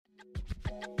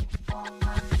All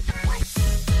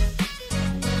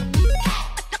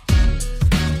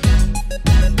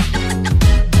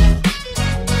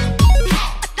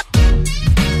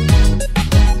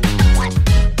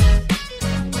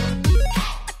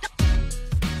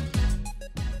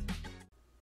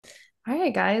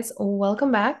right, guys,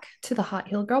 welcome back to the Hot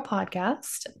Heel Girl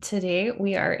podcast. Today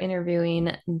we are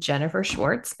interviewing Jennifer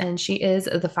Schwartz, and she is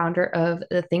the founder of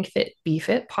the Think Fit Be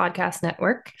Fit podcast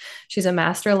network. She's a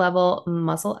master level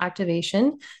muscle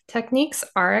activation techniques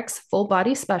RX full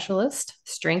body specialist,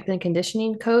 strength and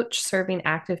conditioning coach, serving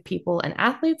active people and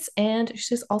athletes, and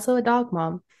she's also a dog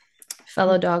mom.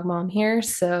 Fellow dog mom here,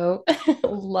 so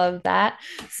love that.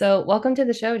 So, welcome to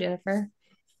the show, Jennifer.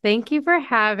 Thank you for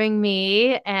having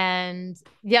me. And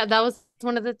yeah, that was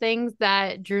one of the things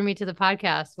that drew me to the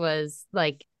podcast was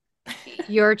like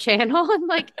your channel. And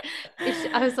like,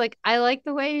 I was like, I like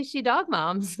the way she dog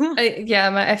moms.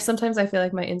 Sometimes I feel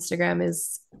like my Instagram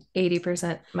is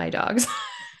 80% my dogs.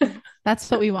 That's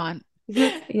what we want.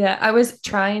 Yeah, I was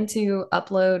trying to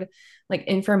upload like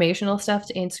informational stuff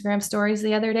to Instagram stories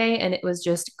the other day, and it was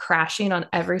just crashing on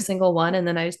every single one. And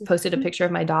then I just posted a picture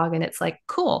of my dog, and it's like,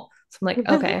 cool. So I'm like,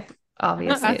 okay,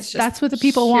 obviously, it's just that's what the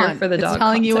people want. For the it's dog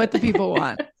telling you content. what the people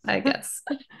want. I guess.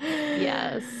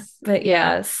 Yes. But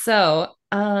yeah, so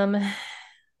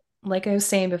like I was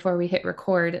saying before we hit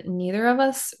record, neither of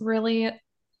us really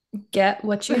get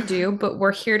what you do, but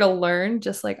we're here to learn,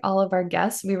 just like all of our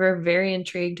guests. We were very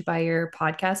intrigued by your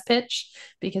podcast pitch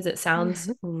because it sounds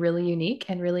really unique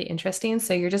and really interesting.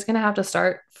 So you're just going to have to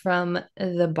start from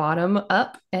the bottom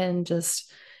up and just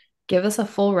give us a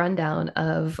full rundown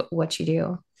of what you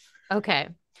do. Okay.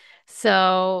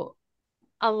 So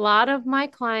a lot of my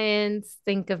clients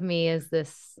think of me as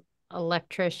this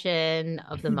electrician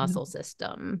of the muscle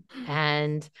system.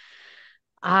 And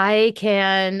I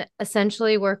can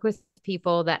essentially work with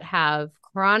people that have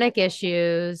chronic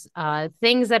issues,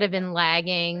 things that have been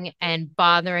lagging and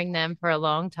bothering them for a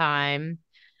long time.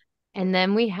 And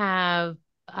then we have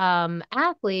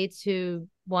athletes who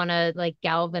want to like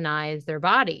galvanize their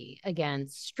body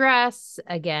against stress,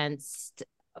 against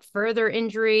further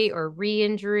injury or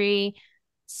re-injury.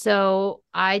 So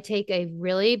I take a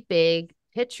really big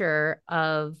picture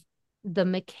of the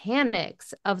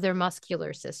mechanics of their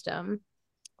muscular system.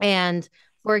 And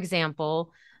for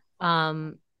example,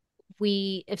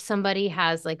 if somebody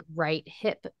has like right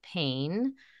hip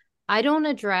pain, I don't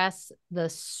address the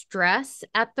stress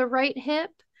at the right hip.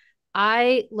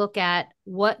 I look at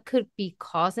what could be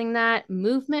causing that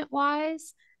movement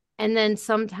wise. And then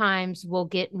sometimes we'll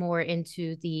get more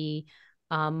into the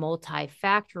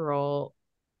multifactorial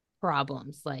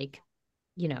problems like,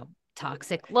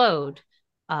 toxic load,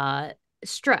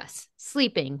 stress,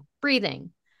 sleeping,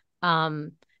 breathing.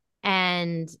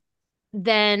 And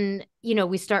then,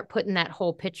 we start putting that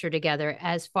whole picture together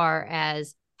as far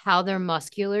as how their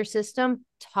muscular system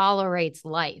tolerates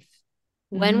life.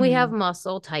 When we have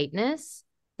muscle tightness,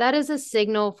 that is a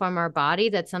signal from our body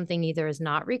that something either is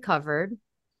not recovered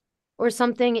or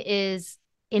something is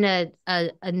in a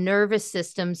nervous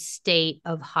system state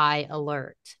of high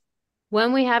alert.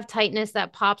 When we have tightness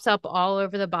that pops up all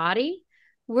over the body,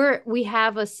 we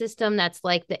have a system that's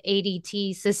like the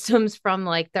ADT systems from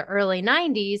like the early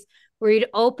 90s, where you'd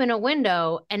open a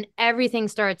window and everything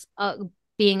starts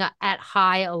being at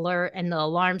high alert and the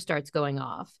alarm starts going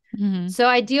off. So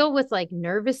I deal with like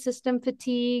nervous system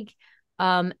fatigue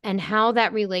and how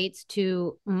that relates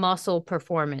to muscle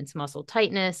performance, muscle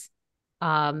tightness,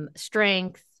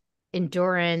 strength,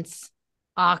 endurance,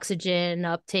 oxygen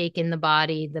uptake in the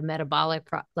body, the metabolic,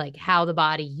 like how the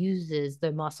body uses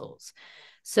the muscles.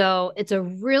 So it's a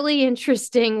really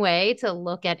interesting way to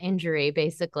look at injury,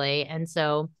 basically. And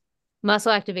so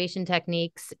muscle activation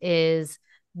techniques is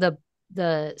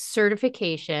the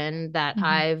certification that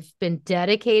I've been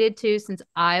dedicated to since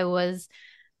I was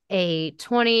a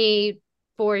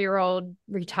 24-year-old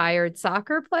retired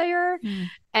soccer player.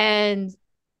 And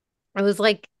I was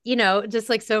like, just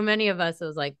like so many of us, it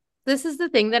was like, this is the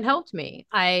thing that helped me.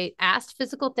 I asked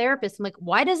physical therapists, I'm like,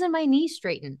 why doesn't my knee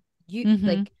straighten?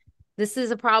 Like, this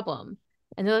is a problem.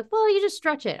 And they're like, well, you just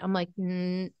stretch it. I'm like,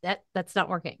 that's not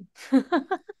working.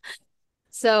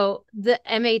 So the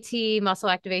MAT, muscle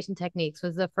activation techniques,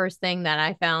 was the first thing that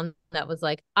I found that was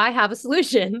like, I have a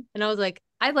solution. And I was like,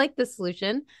 I like this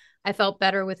solution. I felt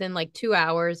better within like 2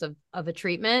 hours of a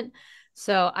treatment.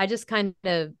 So I just kind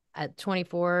of at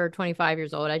 24, 25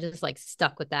 years old, I just like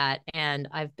stuck with that. And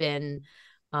I've been,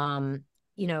 on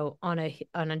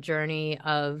a journey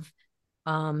of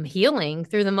healing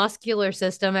through the muscular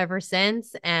system ever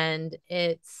since. And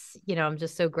it's, I'm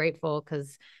just so grateful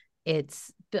because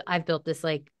I've built this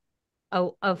like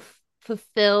a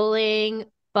fulfilling,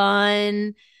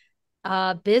 fun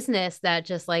business that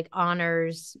just like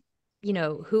honors,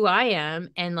 who I am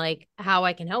and like how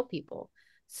I can help people.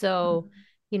 So,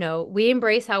 we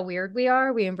embrace how weird we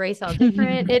are. We embrace how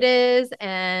different it is.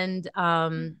 And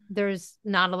there's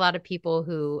not a lot of people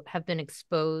who have been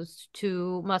exposed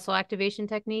to muscle activation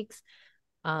techniques.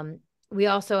 We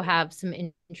also have some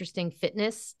interesting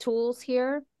fitness tools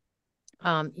here.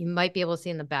 You might be able to see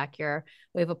in the back here.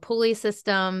 We have a pulley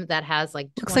system that has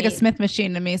like 20... Looks like a Smith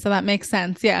machine to me, so that makes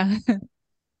sense. Yeah.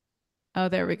 Oh,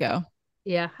 there we go.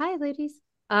 Yeah. Hi, ladies.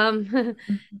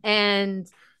 And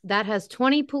that has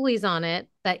 20 pulleys on it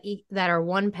that are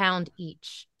 1 pound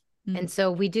each. And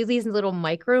so we do these little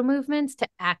micro movements to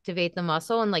activate the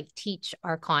muscle and like teach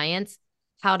our clients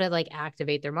how to like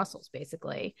activate their muscles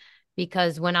basically.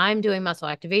 Because when I'm doing muscle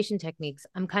activation techniques,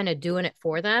 I'm kind of doing it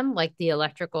for them, like the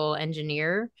electrical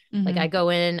engineer. Like I go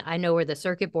in, I know where the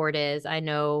circuit board is. I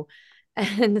know,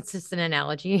 and it's just an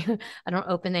analogy. I don't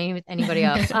open anybody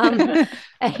up.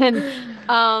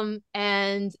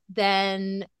 And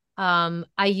then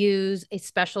I use a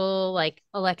special like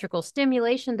electrical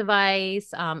stimulation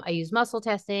device. I use muscle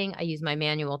testing. I use my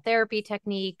manual therapy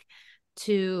technique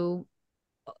to,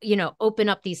 open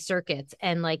up these circuits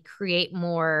and like create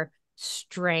more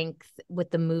strength with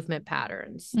the movement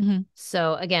patterns.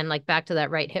 So again, like back to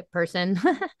that right hip person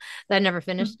that never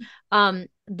finished.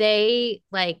 They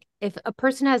like, if a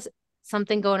person has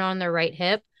something going on in their right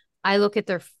hip, I look at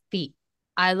their feet.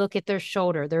 I look at their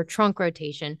shoulder, their trunk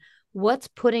rotation. What's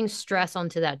putting stress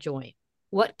onto that joint?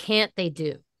 What can't they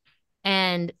do?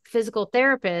 And physical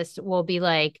therapists will be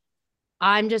like,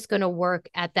 I'm just going to work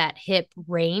at that hip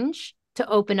range to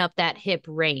open up that hip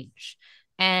range.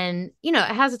 And, it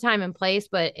has a time and place,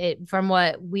 but from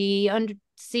what we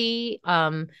see,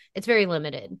 it's very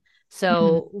limited.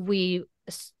 So we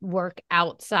work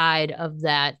outside of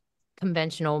that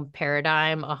conventional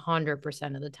paradigm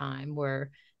 100% of the time. We're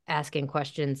asking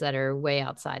questions that are way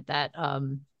outside that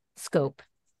scope.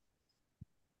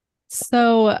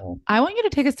 So I want you to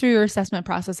take us through your assessment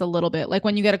process a little bit, like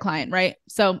when you get a client, right?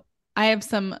 So I have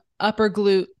some upper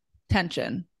glute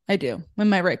tension. I do in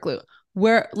my right glute.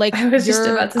 Where like I was just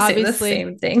about to say the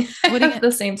same thing. What I have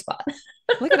the same spot.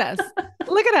 Look at us.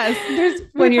 Look at us.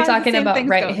 When you're talking about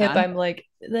right hip, I'm like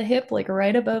the hip, like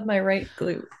right above my right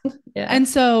glute. Yeah. And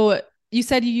so you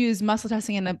said you use muscle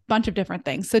testing in a bunch of different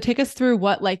things. So take us through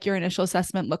what like your initial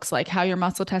assessment looks like, how you're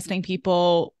muscle testing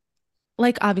people,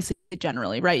 like obviously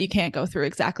generally, right? You can't go through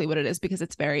exactly what it is because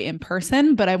it's very in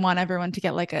person, but I want everyone to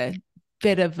get like a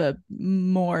bit of a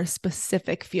more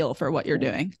specific feel for what you're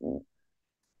doing.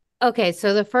 Okay,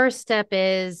 so the first step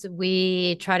is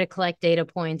we try to collect data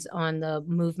points on the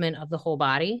movement of the whole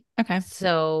body. Okay.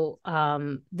 So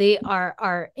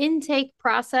our intake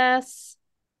process,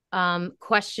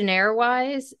 questionnaire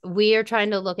wise, we are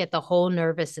trying to look at the whole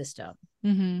nervous system.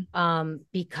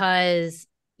 Because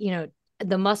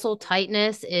the muscle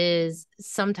tightness is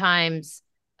sometimes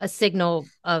a signal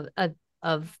of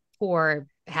poor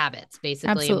habits,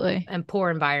 basically. Absolutely. And poor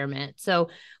environment. So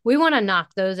we want to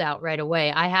knock those out right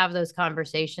away. I have those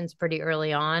conversations pretty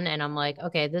early on and I'm like,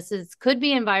 okay, could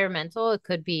be environmental. It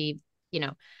could be,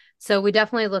 so we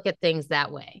definitely look at things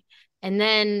that way. And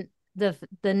then the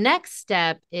next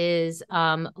step is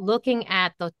looking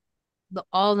at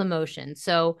all the motion.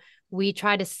 So we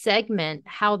try to segment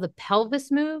how the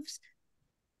pelvis moves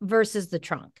versus the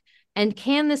trunk. And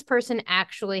can this person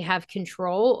actually have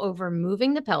control over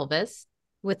moving the pelvis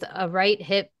with a right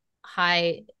hip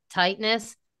high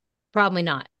tightness? Probably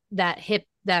not. That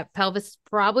pelvis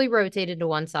probably rotated to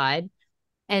one side.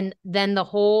 And then the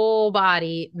whole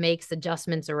body makes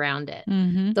adjustments around it.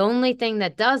 The only thing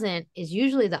that doesn't is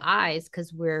usually the eyes,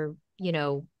 because we're,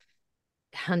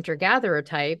 hunter-gatherer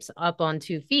types up on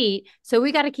 2 feet. So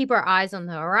we got to keep our eyes on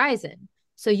the horizon.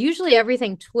 So usually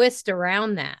everything twists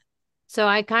around that. So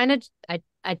I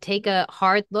take a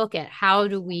hard look at how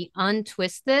do we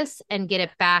untwist this and get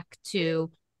it back to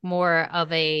more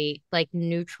of a like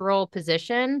neutral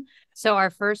position. So our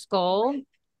first goal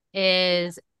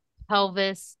is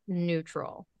pelvis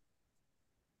neutral.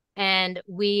 And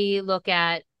we look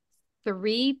at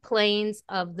 3 planes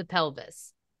of the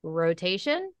pelvis: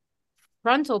 rotation,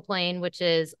 frontal plane, which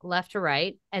is left to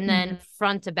right, and then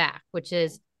front to back, which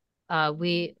is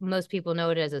most people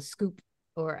know it as a scoop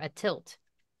or a tilt.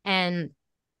 And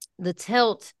the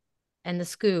tilt and the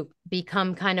scoop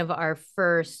become kind of our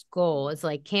first goal. It's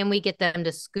like, can we get them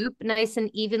to scoop nice and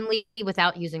evenly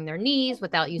without using their knees,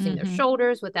 without using their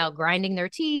shoulders, without grinding their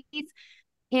teeth?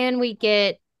 Can we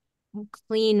get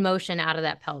clean motion out of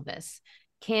that pelvis?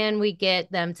 Can we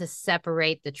get them to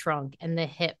separate the trunk and the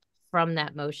hip from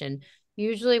that motion?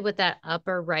 usually with that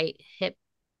upper right hip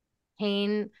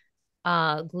pain,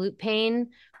 glute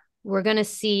pain, we're going to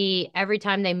see every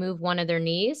time they move one of their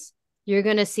knees, you're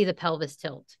going to see the pelvis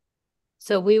tilt.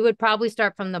 So we would probably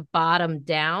start from the bottom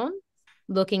down,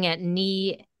 looking at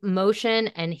knee motion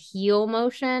and heel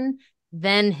motion,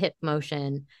 then hip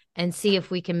motion, and see if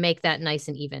we can make that nice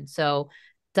and even. So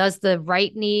does the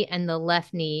right knee and the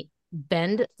left knee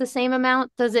bend the same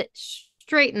amount? Does it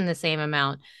straighten the same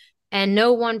amount? And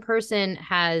no one person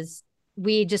has,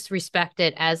 we just respect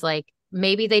it as like,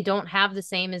 maybe they don't have the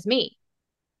same as me.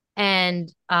 And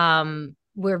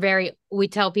we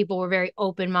tell people we're very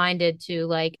open-minded to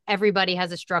like, everybody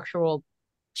has a structural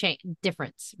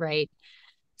difference, right?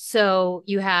 So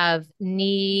you have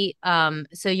knee,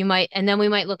 so you might, and then we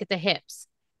might look at the hips.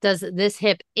 Does this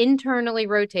hip internally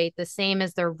rotate the same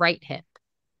as their right hip?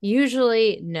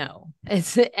 Usually, no.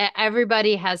 It's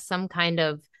everybody has some kind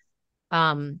of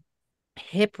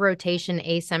hip rotation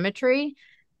asymmetry.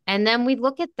 And then we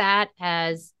look at that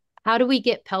as, how do we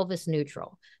get pelvis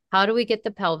neutral? How do we get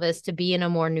the pelvis to be in a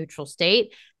more neutral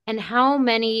state? And how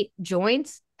many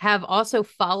joints have also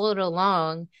followed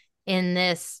along in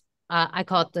this? I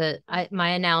call it my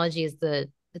analogy is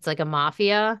it's like a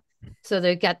mafia. So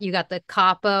you got the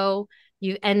capo,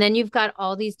 and then you've got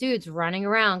all these dudes running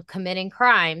around committing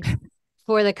crimes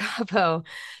for the capo.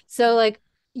 So like,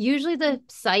 usually the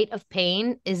site of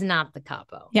pain is not the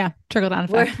capo. Yeah, trickle down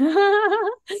effect.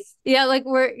 Yeah, like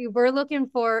we're looking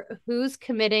for who's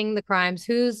committing the crimes,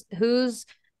 who's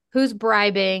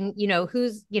bribing,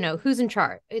 who's in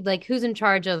charge, like who's in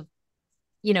charge of,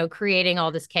 creating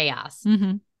all this chaos.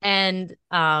 Mm-hmm. And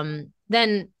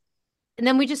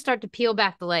then we just start to peel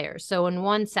back the layers. So in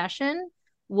one session,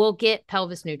 we'll get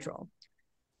pelvis neutral.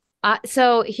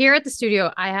 So here at the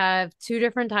studio, I have two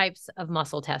different types of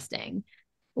muscle testing.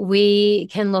 We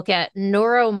can look at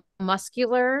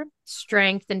neuromuscular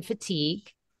strength and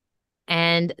fatigue.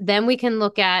 And then we can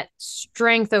look at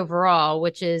strength overall,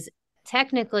 which is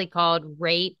technically called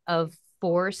rate of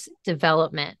force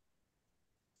development.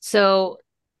 So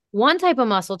one type of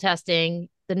muscle testing,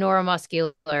 the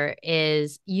neuromuscular,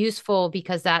 is useful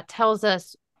because that tells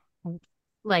us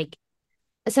like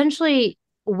essentially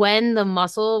when the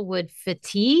muscle would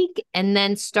fatigue and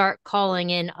then start calling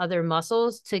in other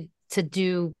muscles to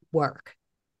do work.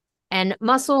 And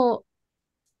muscle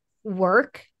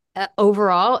work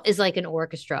overall is like an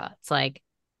orchestra. It's like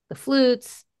the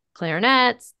flutes,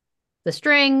 clarinets, the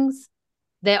strings,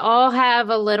 they all have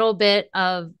a little bit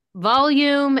of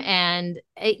volume and,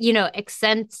 it'll,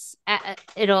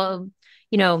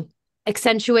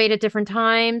 accentuate at different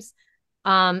times.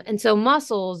 And so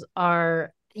muscles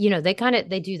are,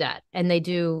 they do that, and they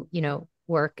do,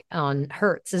 work on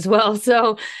hertz as well.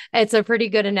 So it's a pretty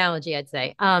good analogy, I'd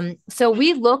say. So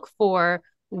we look for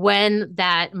when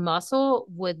that muscle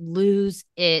would lose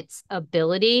its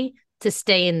ability to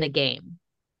stay in the game.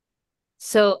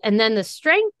 So, and then the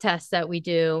strength test that we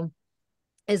do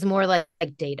is more like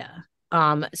data.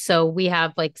 So we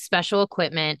have like special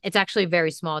equipment. It's actually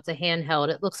very small. It's a handheld.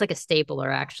 It looks like a stapler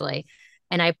actually.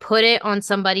 And I put it on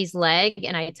somebody's leg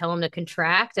and I tell them to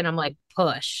contract, and I'm like,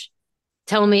 push.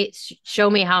 Show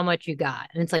me how much you got.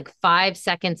 And it's like 5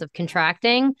 seconds of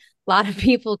contracting. A lot of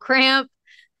people cramp.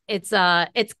 It's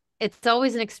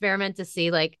always an experiment to see,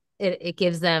 like, it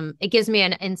gives me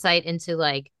an insight into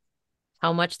like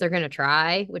how much they're going to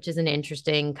try, which is an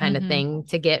interesting kind of thing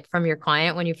to get from your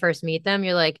client when you first meet them.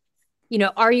 You're like,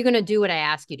 are you going to do what I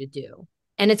ask you to do?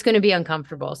 And it's going to be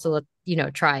uncomfortable. So let's,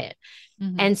 try it.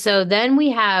 And so then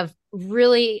we have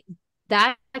really,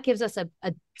 that gives us a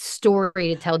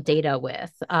story to tell data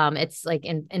with. It's like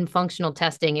in functional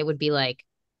testing, it would be like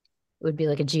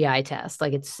a GI test.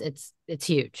 Like it's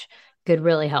huge, could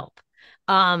really help.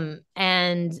 And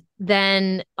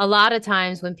then a lot of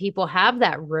times when people have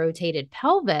that rotated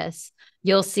pelvis,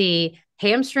 you'll see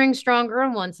hamstrings stronger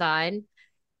on one side,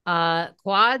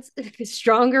 quads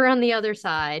stronger on the other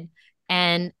side,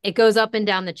 and it goes up and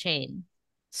down the chain.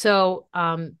 So,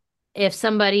 if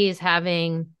somebody is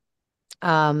having,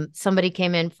 somebody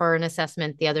came in for an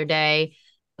assessment the other day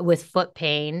with foot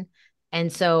pain.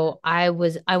 And so I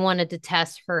wanted to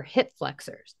test her hip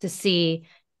flexors to see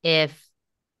if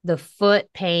the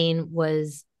foot pain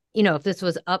was, if this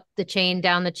was up the chain,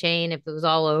 down the chain, if it was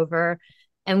all over.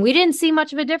 And we didn't see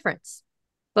much of a difference,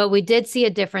 but we did see a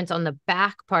difference on the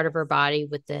back part of her body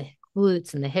with the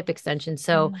glutes and the hip extension.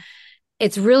 So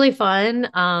it's really fun.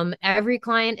 Every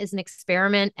client is an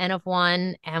experiment, N of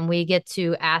one, and we get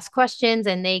to ask questions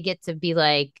and they get to be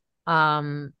like,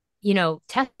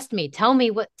 test me, tell me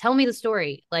the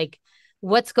story, like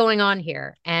what's going on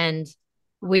here. And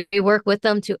we work with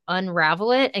them to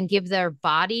unravel it and give their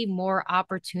body more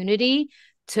opportunity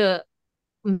to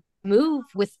move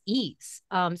with ease.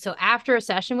 So after a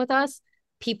session with us,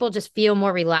 people just feel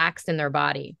more relaxed in their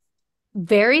body.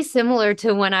 Very similar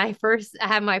to when I first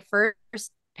had my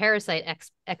first parasite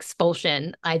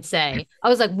expulsion, I'd say. I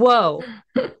was like, whoa,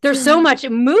 there's so much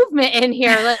movement in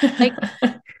here. Like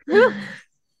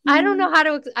I don't know how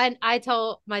to, I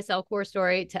tell my Cellcore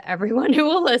story to everyone who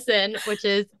will listen, which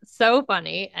is so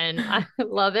funny. And I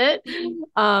love it.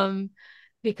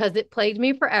 Because it plagued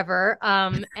me forever.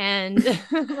 And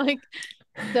like,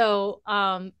 so,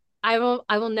 I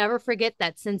will never forget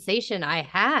that sensation I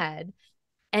had.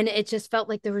 And it just felt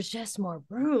like there was just more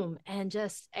room and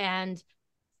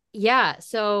yeah.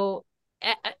 So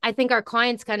I think our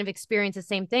clients kind of experience the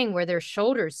same thing where their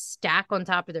shoulders stack on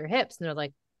top of their hips and they're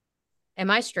like, am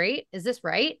I straight? Is this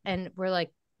right? And we're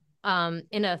like,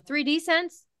 in a 3D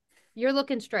sense, you're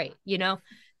looking straight, and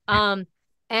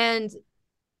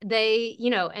they,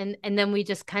 and then we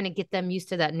just kind of get them used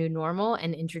to that new normal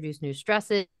and introduce new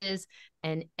stresses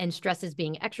and stresses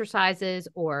being exercises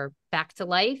or back to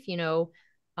life,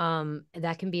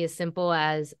 that can be as simple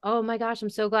as, oh my gosh, I'm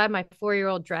so glad my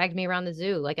 4-year-old dragged me around the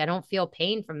zoo. Like, I don't feel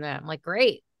pain from that. I'm like,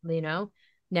 great. Now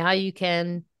you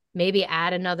can maybe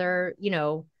add another,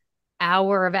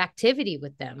 hour of activity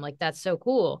with them. Like, that's so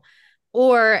cool.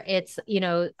 Or it's,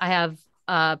 I have,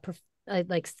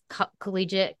 like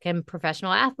collegiate and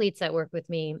professional athletes that work with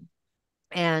me.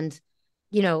 And,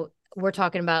 we're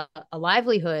talking about a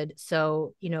livelihood.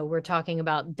 So, we're talking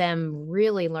about them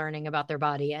really learning about their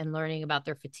body and learning about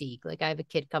their fatigue. Like, I have a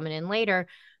kid coming in later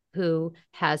who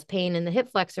has pain in the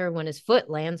hip flexor when his foot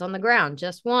lands on the ground,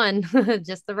 just one,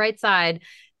 just the right side.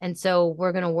 And so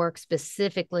we're going to work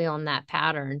specifically on that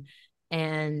pattern.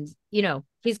 And,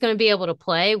 he's going to be able to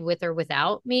play with or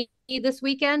without me this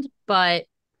weekend, but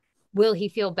will he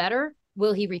feel better?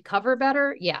 Will he recover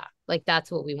better? Yeah. Like, that's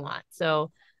what we want.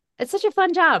 So it's such a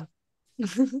fun job.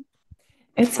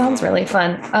 It sounds really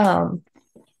fun.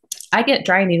 I get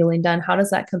dry needling done. How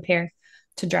does that compare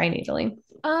to dry needling?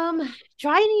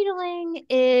 Dry needling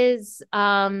is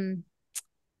it's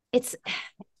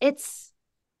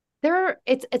a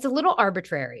little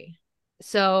arbitrary.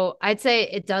 So I'd say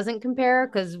it doesn't compare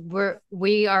because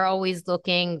we are always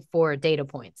looking for data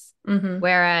points. Mm-hmm.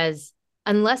 Whereas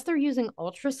unless they're using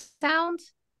ultrasound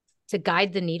to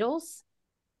guide the needles,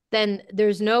 then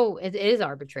it is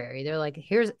arbitrary. They're like,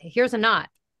 here's a knot.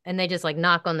 And they just like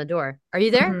knock on the door. Are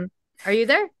you there? Mm-hmm. Are you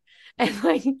there? And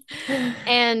like,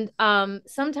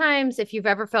 sometimes if you've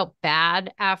ever felt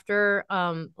bad after,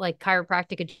 like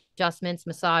chiropractic adjustments,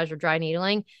 massage, or dry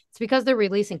needling, it's because they're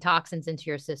releasing toxins into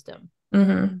your system.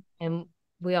 Mm-hmm. And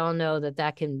we all know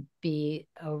that can be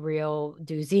a real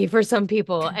doozy for some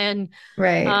people. And,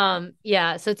 right.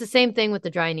 Yeah. So it's the same thing with the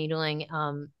dry needling.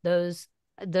 Those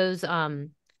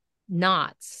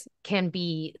knots can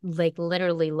be like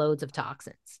literally loads of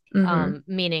toxins,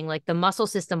 meaning like the muscle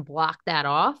system blocked that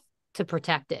off to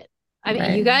protect it. I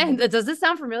mean, You guys, does this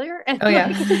sound familiar? Oh yeah.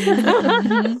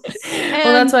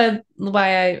 Well, that's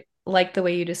why I like the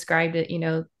way you described it,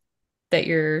 that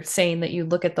you're saying that you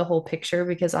look at the whole picture,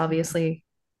 because obviously,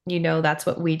 that's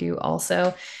what we do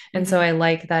also. And so I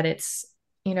like that it's,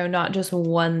 not just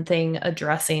one thing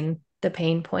addressing the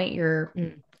pain point, you're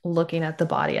looking at the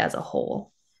body as a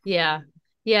whole. Yeah.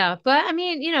 Yeah. But I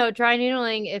mean, dry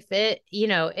needling, if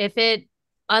it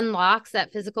unlocks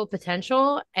that physical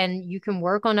potential and you can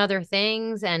work on other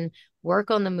things and work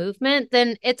on the movement,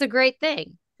 then it's a great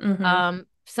thing. Mm-hmm.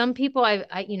 Some people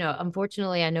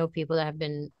unfortunately I know people that have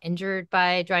been injured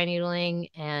by dry needling,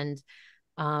 and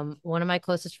one of my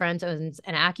closest friends owns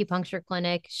an acupuncture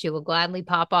clinic. She will gladly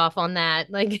pop off on that.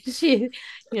 Like it's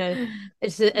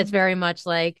very much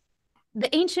like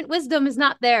the ancient wisdom is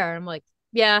not there. I'm like,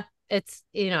 yeah, it's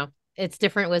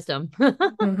different wisdom.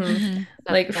 Mm-hmm.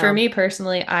 Like for me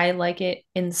personally, I like it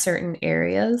in certain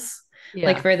areas. Yeah.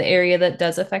 Like for the area that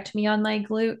does affect me on my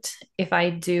glute, if I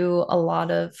do a lot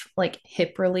of like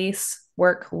hip release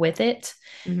work with it,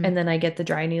 and then I get the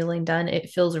dry needling done, it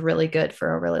feels really good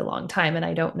for a really long time and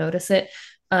I don't notice it.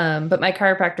 But my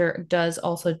chiropractor does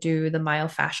also do the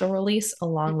myofascial release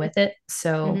along with it.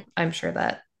 So I'm sure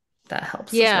that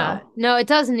helps as well. No,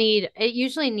 it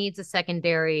usually needs a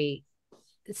secondary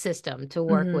system to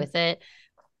work with it,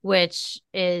 which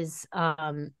is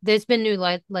there's been new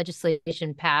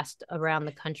legislation passed around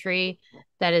the country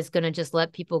that is going to just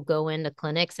let people go into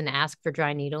clinics and ask for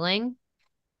dry needling,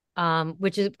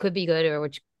 which could be good, or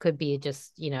which could be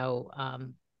just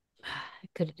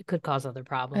could cause other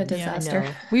problems. A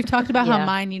disaster. We've talked about how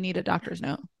mine you need a doctor's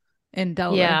note. in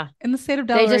Delaware. Yeah. In the state of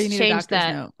They Delaware, you just need a changed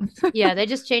doctor's that. note. Yeah, they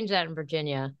just changed that in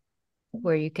Virginia,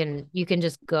 where you can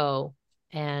just go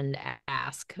and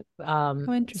ask. How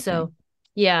interesting. So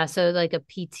yeah, so like a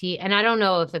PT, and I don't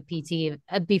know if a PT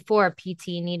before a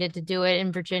PT needed to do it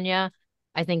in Virginia.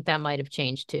 I think that might have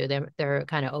changed too. They're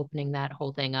kind of opening that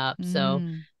whole thing up. So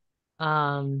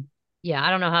yeah, I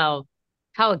don't know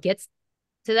how it gets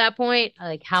to that point,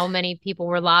 like how many people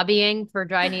were lobbying for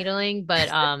dry needling, but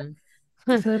I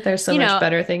feel like there's so much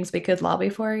better things we could lobby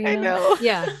for, I know.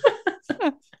 Yeah.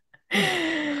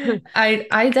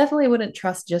 I definitely wouldn't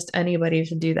trust just anybody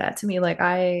to do that to me. Like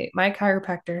my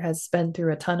chiropractor has been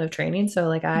through a ton of training, so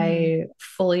like I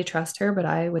fully trust her, but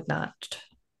I would not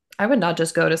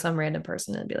just go to some random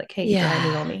person and be like, "Hey, dry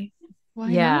needle me."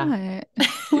 Why not?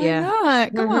 Why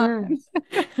not? Come on.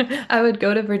 I would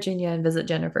go to Virginia and visit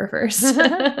Jennifer first.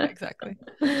 Exactly.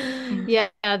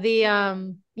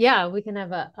 Yeah, we can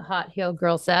have a hot heel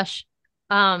girl sesh.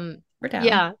 We're down.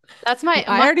 Yeah, that's I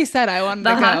already said I wanted to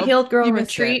go. The hot heeled girl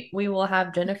retreat. We will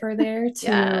have Jennifer there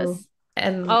to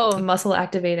and muscle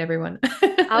activate everyone.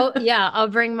 I'll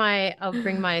bring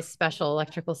my special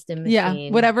electrical stim machine.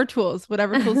 Yeah, whatever tools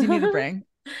you need to bring.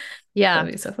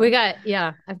 Yeah, so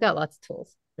I've got lots of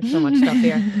tools. There's so much stuff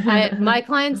here. My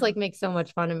clients like make so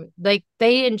much fun of me. Like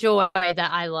they enjoy that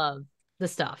I love the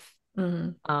stuff.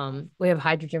 We have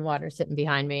hydrogen water sitting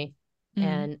behind me,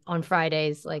 and on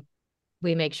Fridays, like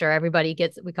we make sure everybody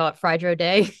gets. We call it Friday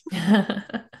Day,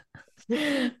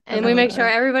 and we make sure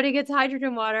everybody gets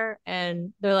hydrogen water.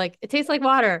 And they're like, "It tastes like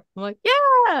water." I'm like,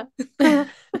 "Yeah,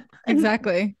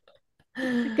 exactly.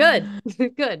 Good.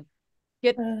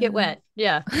 Get wet."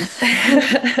 Yeah.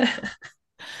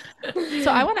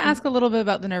 So I want to ask a little bit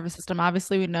about the nervous system.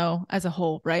 Obviously, we know as a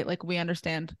whole, right? Like we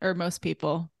understand, or most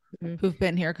people who've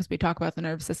been here, because we talk about the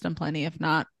nervous system plenty. If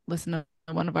not, listen to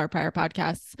one of our prior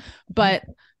podcasts. But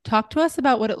talk to us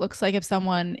about what it looks like if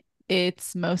someone,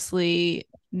 it's mostly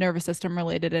nervous system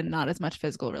related and not as much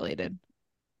physical related.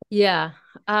 Yeah.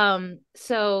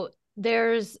 So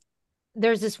there's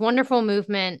this wonderful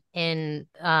movement in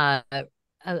a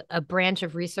branch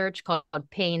of research called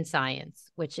pain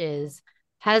science, which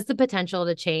has the potential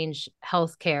to change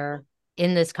healthcare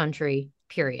in this country,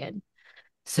 period.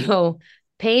 So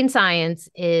pain science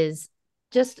is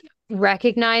just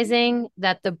recognizing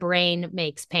that the brain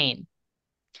makes pain.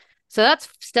 So that's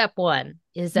step one,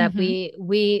 is that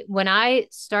when I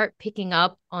start picking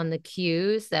up on the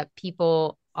cues that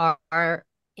people are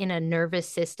in a nervous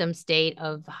system state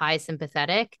of high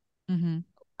sympathetic,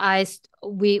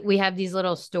 we have these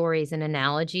little stories and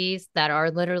analogies that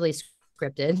are literally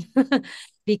scripted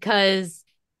because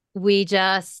we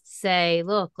just say,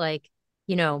 look, like,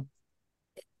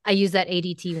 I use that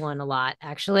ADT one a lot,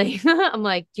 actually. I'm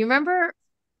like, do you remember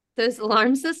those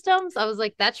alarm systems? I was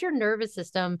like, that's your nervous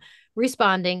system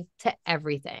responding to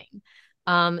everything.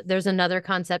 There's another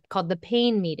concept called the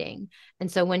pain meeting.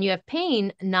 And so when you have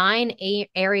pain, 9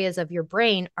 areas of your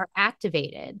brain are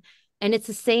activated. And it's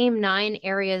the same 9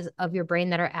 areas of your brain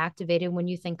that are activated when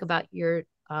you think about your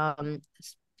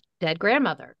dead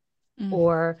grandmother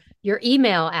or your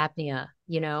email apnea,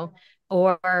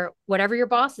 or whatever your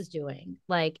boss is doing.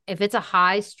 Like if it's a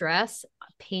high stress,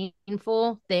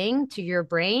 painful thing to your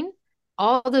brain,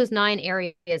 all those 9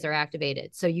 areas are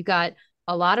activated. So you got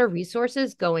a lot of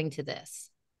resources going to this,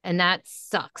 and that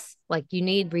sucks. Like you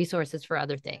need resources for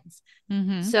other things.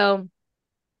 So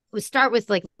we start with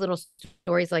like little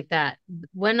stories like that.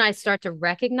 When I start to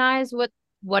recognize what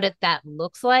that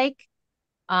looks like,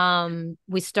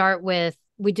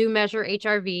 we do measure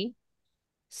HRV.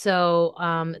 So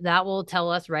that will tell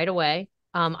us right away.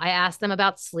 I ask them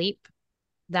about sleep.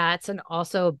 That's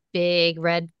also a big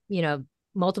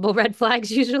multiple red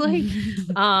flags usually.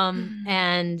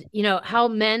 And how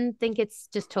men think it's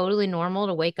just totally normal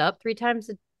to wake up 3 times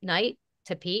a night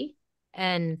to pee.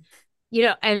 And,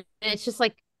 and it's just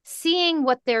like seeing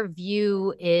what their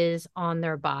view is on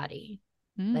their body.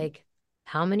 Like,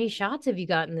 how many shots have you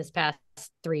gotten this past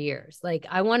 3 years? Like,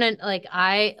 I want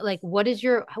to, what is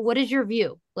your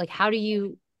view? Like, how do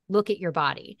you look at your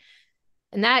body?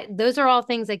 And those are all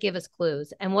things that give us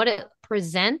clues. And what it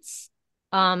presents,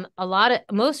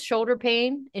 most shoulder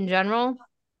pain in general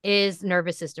is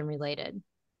nervous system related,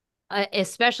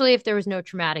 especially if there was no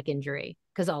traumatic injury,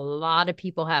 because a lot of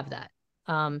people have that.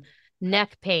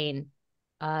 Neck pain,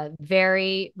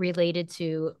 very related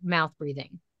to mouth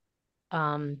breathing.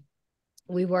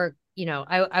 We work,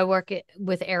 I work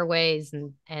with airways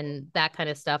and that kind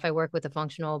of stuff. I work with a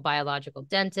functional biological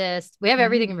dentist. We have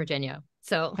everything in Virginia.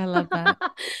 So I love that.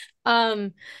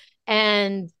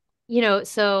 And,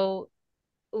 so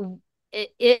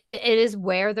it is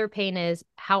where their pain is,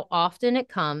 how often it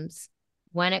comes,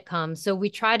 when it comes. So we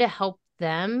try to help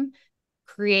them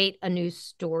create a new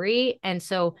story. And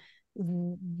so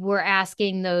we're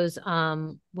asking those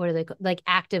what are they like,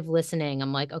 active listening.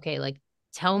 I'm like, okay, like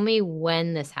tell me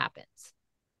when this happens.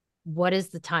 What is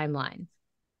the timeline?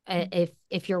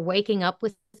 If you're waking up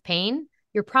with pain,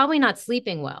 you're probably not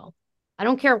sleeping well. I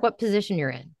don't care what position you're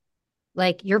in.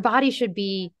 Like your body should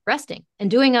be resting and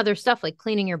doing other stuff like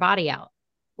cleaning your body out.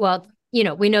 Well,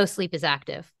 we know sleep is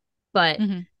active, but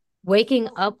waking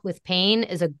up with pain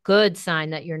is a good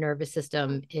sign that your nervous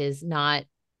system is not,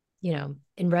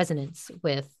 in resonance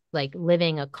with like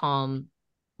living a calm,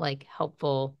 like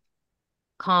helpful,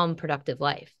 calm, productive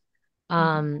life.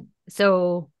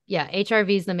 So yeah,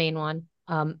 HRV is the main one.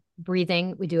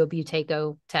 Breathing, we do a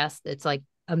Beautycounter test. It's like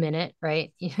a minute,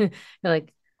 right? You're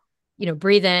like,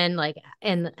 breathe in, like,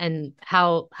 and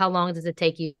how long does it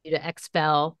take you to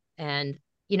expel? And,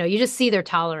 you just see their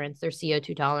tolerance, their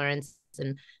CO2 tolerance.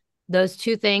 And those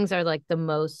two things are like the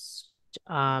most,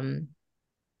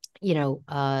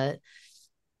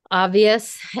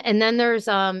 obvious. And then there's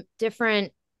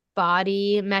different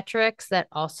body metrics that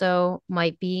also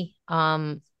might be,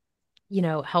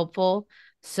 helpful.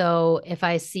 So if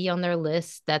I see on their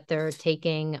list that they're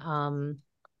taking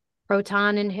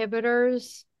proton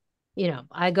inhibitors,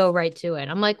 I go right to it.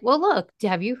 I'm like, well, look,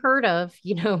 have you heard of,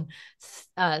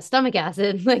 stomach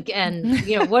acid? Like,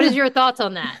 and, what is your thoughts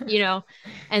on that?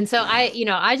 And so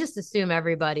I just assume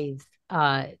everybody's,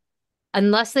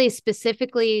 unless they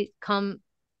specifically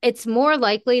it's more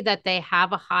likely that they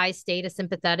have a high state of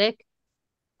sympathetic.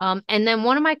 And then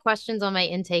one of my questions on my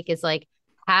intake is like,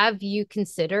 have you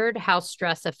considered how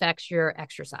stress affects your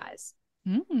exercise?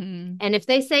 And if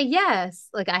they say yes,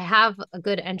 like I have a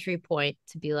good entry point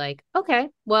to be like, okay,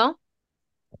 well,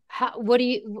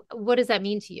 what does that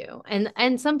mean to you?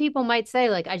 And some people might say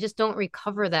like, I just don't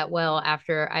recover that well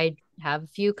after I have a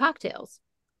few cocktails.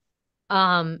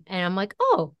 And I'm like,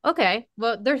 oh, okay,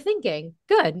 well, they're thinking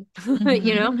good,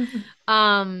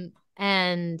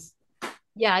 and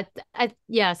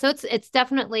yeah, so it's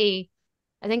definitely,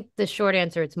 I think the short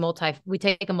answer, we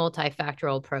take a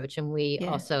multifactorial approach, and we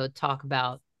also talk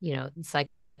about, the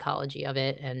psychology of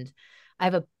it. And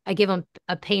I give them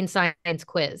a pain science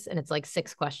quiz, and it's like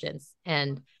 6 questions,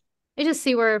 and I just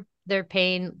see where their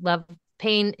pain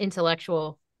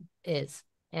intellectual is.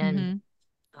 And,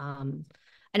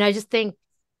 and I just think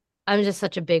I'm just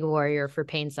such a big warrior for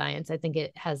pain science. I think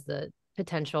it has the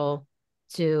potential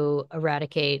to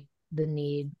eradicate the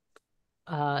need,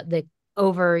 the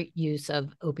overuse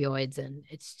of opioids, and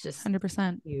it's just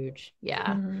 100% huge.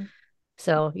 Yeah.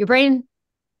 So your brain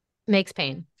makes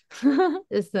pain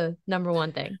is the number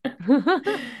one thing.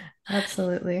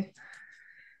 Absolutely.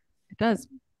 It does.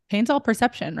 Pain's all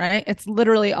perception, right? It's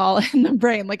literally all in the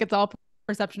brain. Like it's all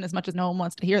perception, as much as no one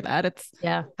wants to hear that. It's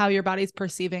how your body's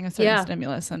perceiving a certain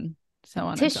stimulus and so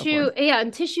on. Tissue, and so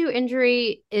and tissue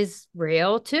injury is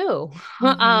real too.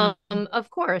 Of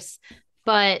course,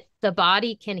 but the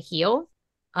body can heal.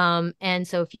 And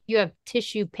so if you have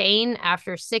tissue pain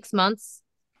after 6 months,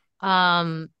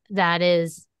 that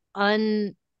is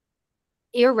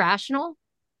irrational.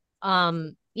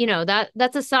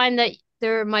 That's a sign that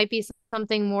there might be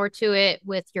something more to it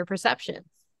with your perception.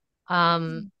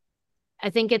 I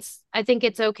think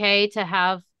it's okay to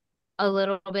have a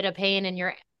little bit of pain in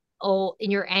your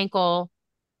ankle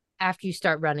after you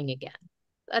start running again.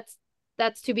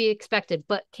 That's to be expected.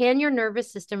 But can your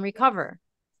nervous system recover?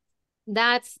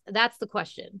 That's the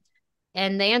question.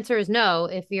 And the answer is no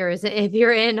if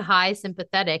you're in high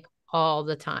sympathetic all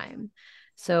the time.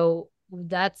 So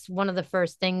that's one of the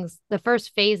first things, the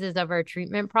first phases of our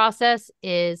treatment process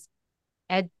is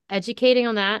educating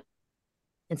on that.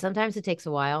 And sometimes it takes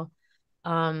a while.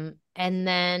 And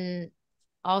then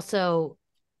also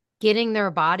getting their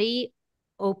body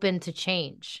open to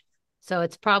change. So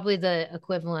it's probably the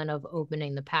equivalent of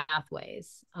opening the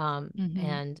pathways.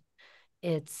 And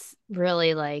it's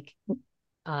really like,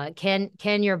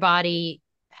 can your body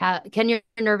can your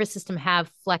nervous system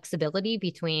have flexibility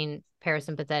between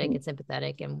parasympathetic and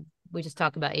sympathetic? And we just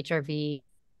talk about HRV,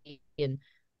 and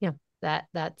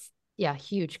that's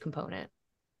huge component.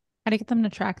 How do you get them to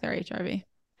track their HRV?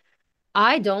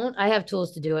 I have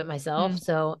tools to do it myself.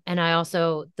 So, and I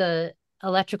also, the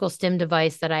electrical stim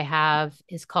device that I have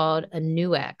is called a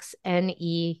NEUX,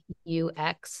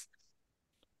 NEUX.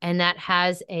 And that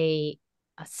has a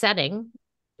setting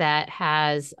that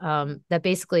has, that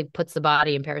basically puts the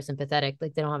body in parasympathetic.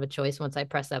 Like they don't have a choice once I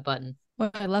press that button.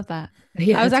 Well, I love that.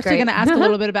 Yeah, I was actually going to ask a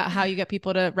little bit about how you get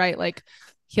people to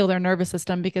heal their nervous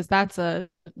system, because that's a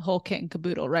whole kit and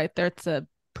caboodle, right? There's a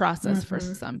process for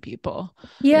some people.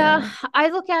 Yeah, I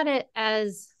look at it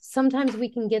as sometimes we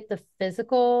can get the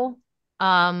physical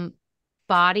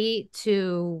body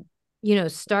to,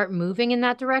 start moving in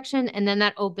that direction, and then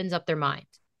that opens up their mind.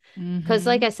 Because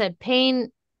like I said,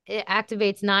 pain, it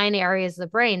activates 9 areas of the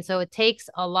brain. So it takes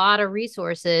a lot of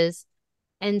resources.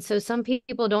 And so some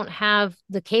people don't have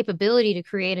the capability to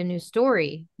create a new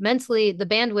story. Mentally, the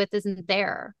bandwidth isn't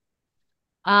there.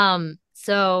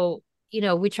 So,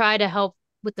 we try to help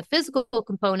with the physical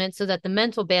component so that the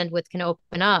mental bandwidth can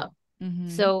open up.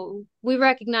 So we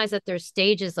recognize that there's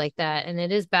stages like that, and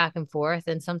it is back and forth.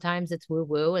 And sometimes it's woo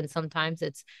woo, and sometimes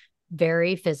it's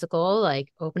very physical,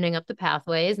 like opening up the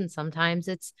pathways. And sometimes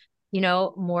it's,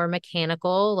 more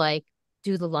mechanical, like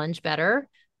do the lunge better,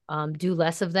 do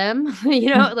less of them,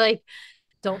 like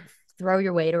don't throw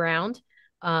your weight around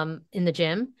in the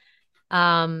gym.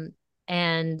 And,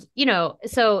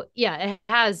 so yeah, it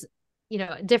has,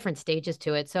 different stages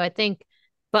to it. So I think,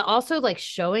 but also like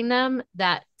showing them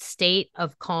that state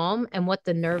of calm and what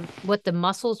the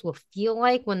muscles will feel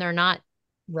like when they're not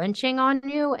wrenching on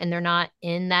you and they're not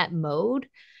in that mode,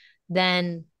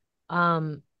 then,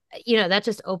 that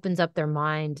just opens up their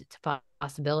mind to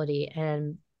possibility.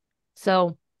 And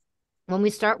so when we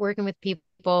start working with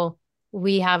people,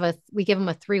 we give them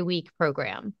a 3-week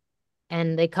program,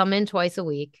 and they come in twice a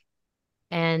week,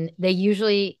 and they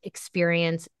usually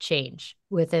experience change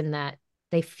within that.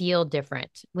 They feel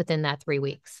different within that 3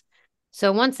 weeks.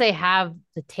 So once they have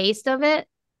the taste of it,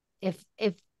 if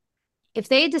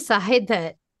they decide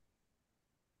that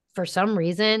for some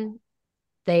reason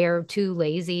they are too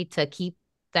lazy to keep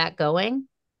that going,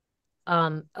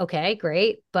 okay,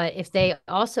 great. But if they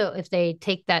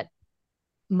take that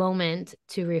moment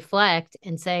to reflect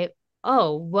and say,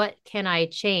 oh, what can I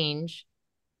change?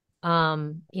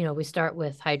 We start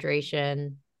with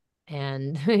hydration,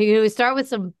 and we start with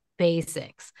some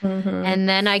basics, and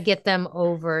then I get them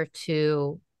over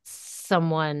to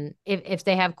someone. If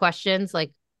they have questions,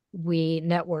 like we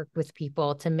network with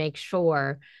people to make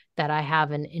sure that I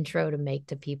have an intro to make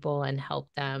to people and help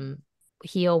them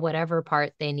heal whatever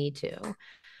part they need to.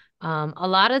 A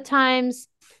lot of times,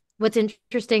 what's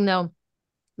interesting though,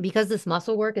 because this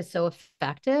muscle work is so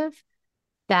effective,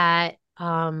 that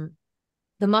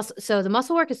the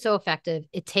muscle work is so effective,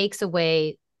 it takes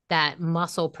away that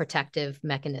muscle protective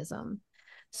mechanism.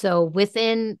 So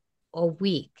within a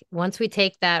week, once we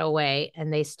take that away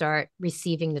and they start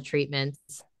receiving the treatments,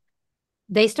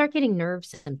 they start getting nerve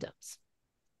symptoms.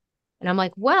 And I'm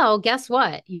like, well, guess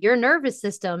what? Your nervous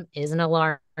system is an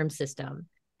alarm system,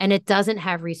 and it doesn't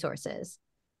have resources.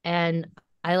 And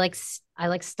I like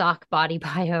stock body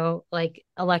bio, like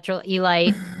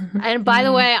electrolyte. And by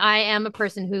the way, I am a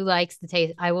person who likes the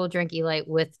taste. I will drink Elite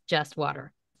with just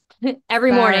water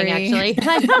every morning, actually.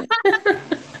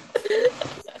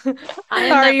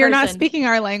 Sorry, you're not speaking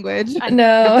our language.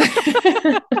 No.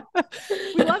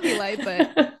 We love Elite,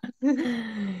 but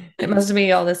it must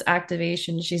be all this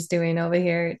activation she's doing over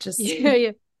here. It just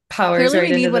powers clearly right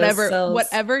we need into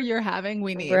whatever you're having,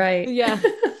 we need. Right. Yeah.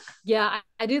 Yeah.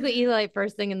 I do the Elite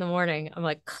first thing in the morning. I'm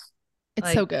like,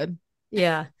 it's so good.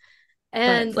 Yeah.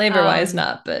 And flavor wise,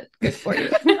 not, but good for you.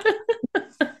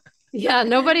 Yeah,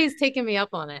 nobody's taking me up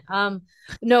on it.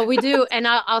 No, we do, and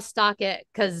I'll stock it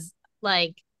because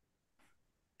like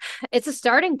it's a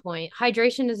starting point.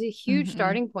 Hydration is a huge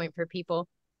starting point for people.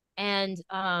 And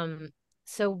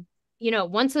so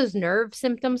once those nerve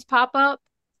symptoms pop up,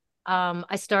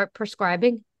 I start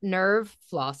prescribing nerve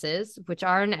flosses, which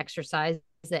are an exercise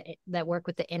that work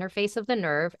with the interface of the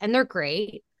nerve, and they're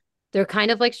great. They're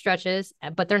kind of like stretches,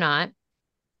 but they're not.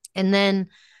 And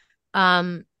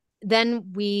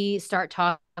then we start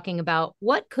talking about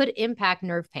what could impact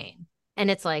nerve pain. And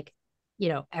it's like,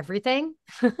 everything.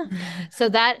 So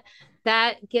that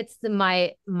gets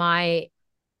my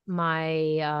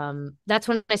that's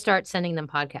when I start sending them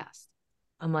podcasts.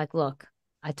 I'm like, look,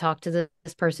 I talked to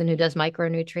this person who does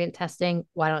micronutrient testing.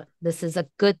 This is a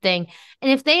good thing.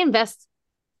 And if they invest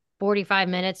 45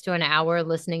 minutes to an hour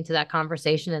listening to that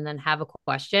conversation and then have a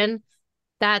question,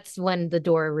 that's when the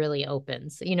door really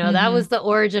opens. That was the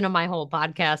origin of my whole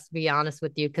podcast, to be honest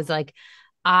with you, because like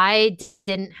I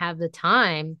didn't have the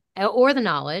time or the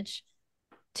knowledge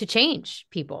to change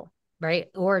people, right?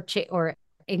 Or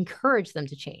encourage them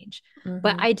to change.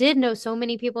 But I did know so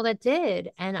many people that did,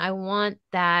 and I want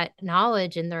that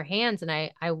knowledge in their hands.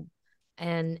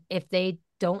 And if they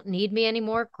don't need me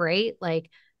anymore, great. Like,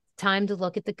 time to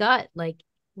look at the gut. Like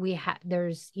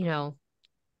there's,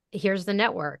 here's the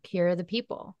network, here are the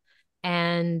people.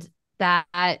 And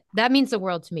that means the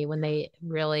world to me when they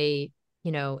really,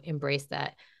 embrace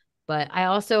that. But I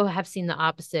also have seen the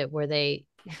opposite, where they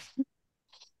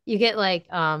you get like,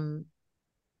 I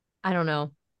don't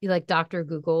know, you like Dr.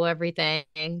 Google everything.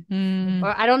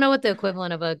 Or I don't know what the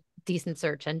equivalent of a decent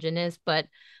search engine is, but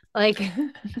like,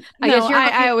 I guess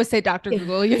I always say Dr.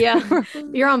 Google. Yeah.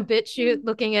 You're on BitChute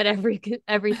looking at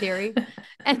every theory.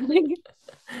 And like,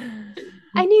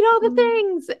 I need all the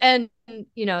things. And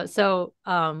so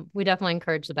we definitely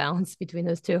encourage the balance between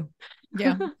those two.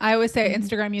 Yeah. I always say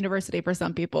Instagram University for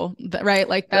some people, right?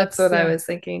 Like that's what I was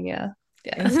thinking. Yeah.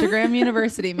 Instagram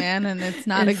University, man. And it's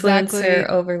not influencer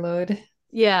overload.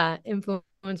 Yeah.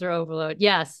 Influencer overload.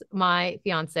 Yes. My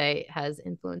fiance has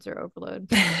influencer overload,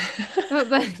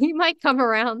 but he might come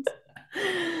around.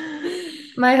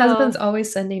 My husband's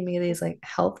always sending me these like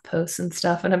health posts and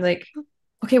stuff. And I'm like,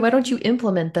 okay, why don't you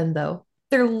implement them though?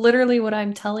 They're literally what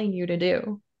I'm telling you to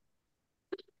do,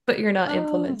 but you're not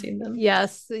implementing them.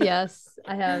 Yes.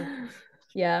 I have.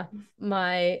 Yeah.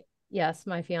 My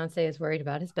fiance is worried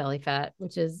about his belly fat,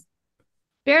 which is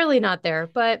barely not there,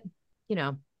 but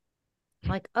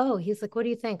like, oh, he's like, what do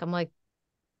you think? I'm like,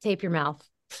 tape your mouth.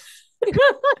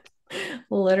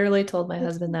 Literally told my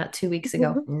husband that 2 weeks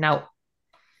ago. No.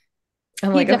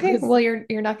 I'm like, okay, well, you're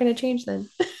not going to change then.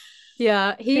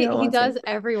 Yeah, he does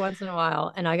every once in a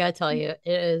while, and I gotta tell you, it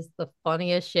is the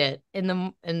funniest shit.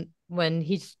 And when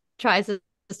he tries to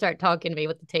start talking to me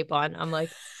with the tape on, I'm like,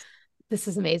 this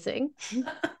is amazing.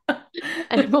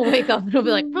 And he'll wake up and he'll be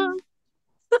like, huh?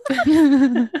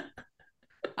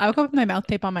 I woke up with my mouth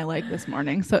tape on my leg this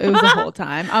morning, so it was the whole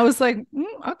time. I was like,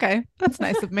 okay, that's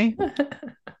nice of me.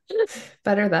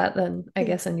 Better that than, I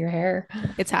guess, in your hair.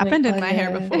 It's happened in my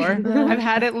hair before. I've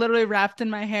had it literally wrapped in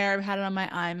my hair. I've had it on my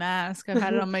eye mask. I've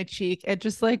had it on my cheek. It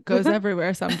just like goes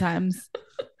everywhere sometimes.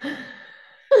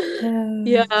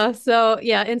 Yeah. So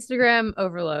yeah, Instagram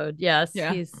overload. Yes.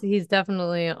 Yeah. He's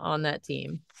definitely on that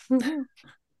team.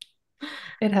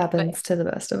 It happens to the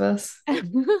best of us.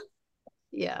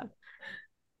 Yeah.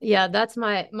 Yeah. That's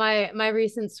my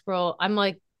recent scroll. I'm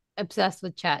like obsessed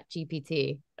with Chat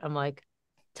GPT. I'm like,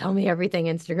 tell me everything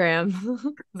Instagram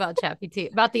about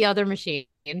ChatGPT, about the other machine.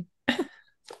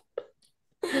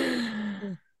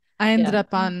 I ended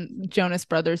up on Jonas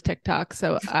Brothers TikTok,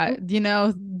 so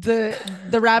the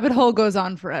rabbit hole goes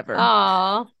on forever.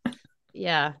 Oh,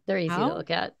 yeah, they're easy to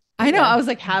look at. I know. Yeah. I was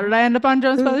like, how did I end up on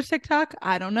Jonas Brothers TikTok?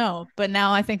 I don't know, but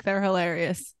now I think they're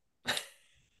hilarious.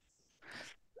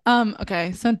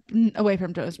 Okay, so away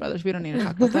from Jonas Brothers, we don't need to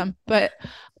talk about them, but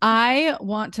I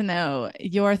want to know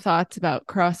your thoughts about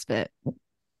CrossFit.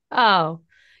 Oh,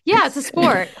 yeah, it's a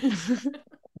sport.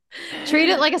 Treat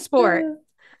it like a sport.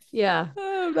 Yeah.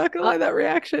 Oh, I'm not gonna lie, that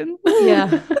reaction.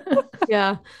 Yeah.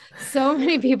 Yeah. So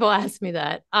many people ask me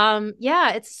that.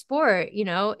 Yeah, it's a sport,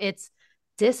 it's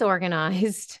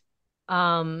disorganized.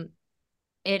 It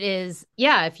is,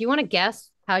 yeah, if you want to guess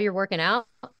how you're working out,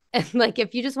 and like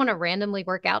if you just want to randomly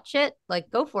work out shit, like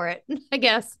go for it, I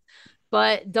guess.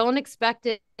 But don't expect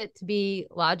it to be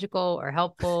logical or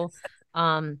helpful.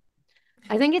 I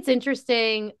think it's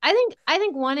interesting. I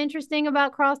think one interesting thing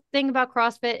about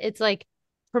CrossFit, it's like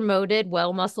promoted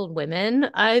well-muscled women.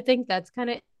 I think that's kind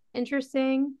of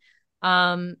interesting.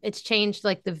 It's changed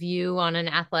like the view on an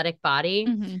athletic body.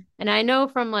 Mm-hmm. And I know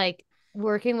from like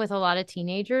working with a lot of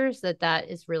teenagers that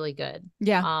is really good.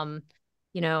 Yeah.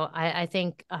 I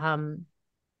think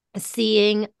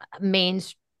seeing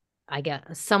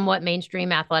somewhat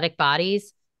mainstream athletic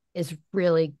bodies is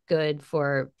really good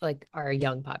for like our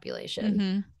young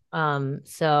population. Mm-hmm.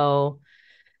 So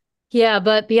yeah,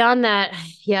 but beyond that,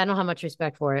 yeah, I don't have much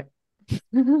respect for it.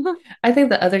 I think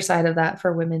the other side of that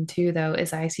for women too, though,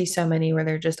 is I see so many where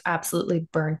they're just absolutely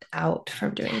burnt out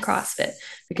from doing CrossFit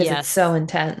because it's so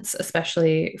intense,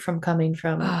 especially from coming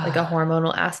from like a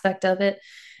hormonal aspect of it.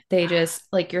 They just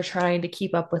like, you're trying to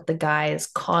keep up with the guys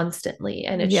constantly,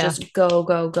 and it's just go,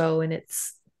 go, go. And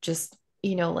it's just,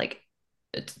 like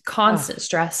it's constant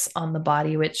stress on the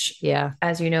body, which,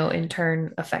 as you know, in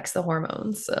turn affects the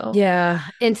hormones. So high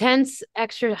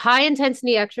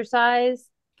intensity exercise.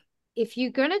 If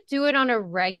you're going to do it on a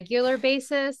regular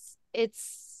basis,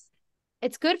 it's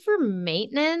good for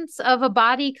maintenance of a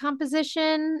body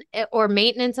composition or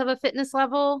maintenance of a fitness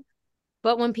level.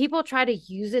 But when people try to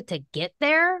use it to get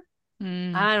there,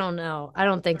 I don't know. I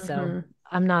don't think so.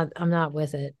 I'm not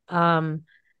with it. I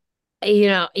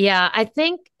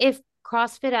think if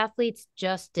CrossFit athletes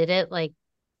just did it like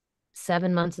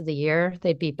 7 months of the year,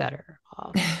 they'd be better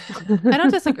off. I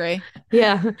don't disagree.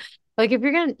 Yeah. Like if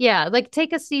you're going to, like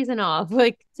take a season off,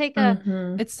 like take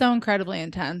it's so incredibly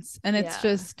intense. And it's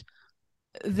just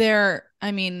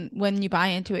when you buy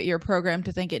into it, you're programmed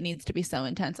to think it needs to be so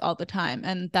intense all the time.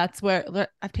 And that's where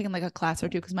I've taken like a class or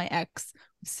two because my ex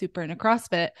super into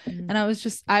CrossFit. And I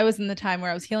was in the time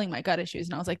where I was healing my gut issues.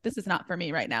 And I was like, this is not for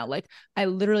me right now. Like I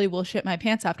literally will shit my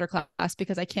pants after class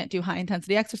because I can't do high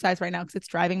intensity exercise right now because it's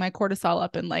driving my cortisol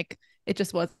up, and like it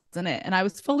just wasn't it. And I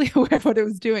was fully aware of what it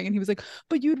was doing. And he was like,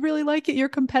 but you'd really like it. You're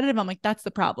competitive. I'm like, that's the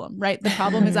problem, right? The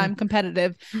problem is I'm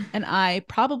competitive and I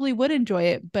probably would enjoy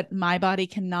it, but my body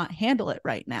cannot handle it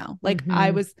right now. Like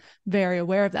I was very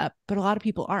aware of that, but a lot of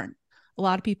people aren't. A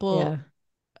lot of people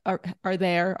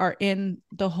are in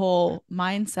the whole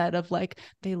mindset of like,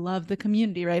 they love the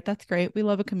community, right? That's great. We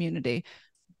love a community.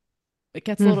 It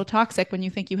gets a little toxic when you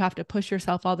think you have to push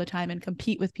yourself all the time and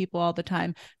compete with people all the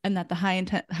time, and that the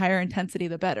higher intensity,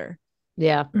 the better.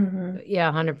 Yeah. Yeah.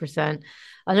 100%.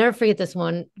 I'll never forget this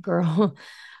one girl.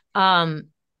 And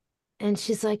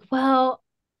she's like, well,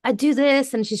 I do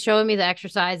this. And she's showing me the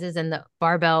exercises and the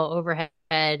barbell overhead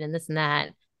and this and that.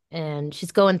 And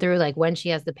she's going through like when she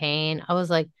has the pain. I was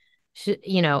like,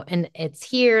 and it's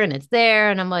here and it's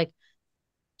there. And I'm like,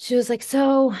 she was like,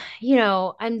 so,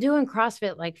 I'm doing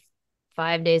CrossFit like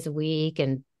 5 days a week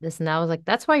and this and that. I was like,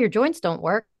 that's why your joints don't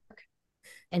work.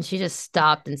 And she just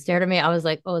stopped and stared at me. I was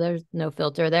like, oh, there's no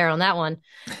filter there on that one.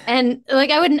 And like,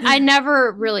 I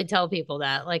never really tell people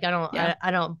that. Like, I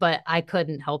don't, but I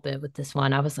couldn't help it with this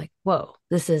one. I was like, whoa,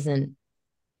 this isn't,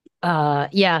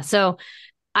 yeah. So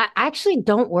I actually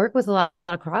don't work with a lot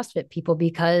of CrossFit people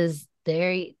because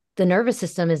the nervous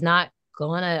system is not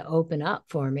going to open up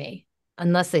for me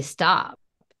unless they stop.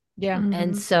 Yeah.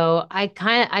 And so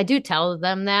I do tell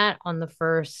them that on the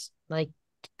first like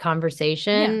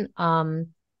conversation. And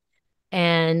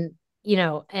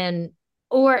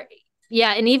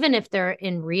even if they're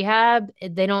in rehab,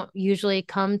 they don't usually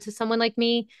come to someone like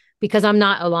me because I'm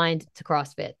not aligned to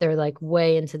CrossFit. They're like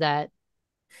way into that,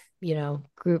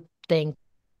 group thing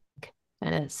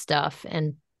kind of stuff.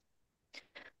 And,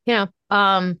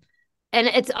 and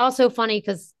it's also funny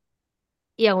because,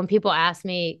 when people ask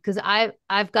me, because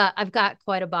I've got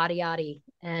quite a body yaddy,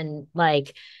 and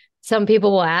like some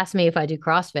people will ask me if I do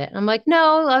CrossFit. And I'm like,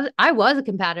 no, I was a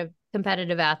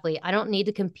competitive athlete. I don't need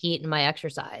to compete in my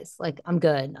exercise. Like I'm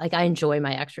good. Like I enjoy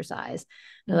my exercise.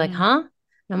 They're like, huh? And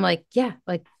I'm like, yeah,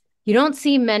 like you don't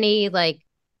see many like,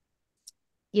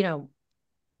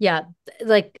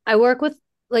 like I work with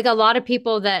like a lot of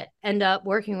people that end up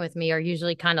working with me are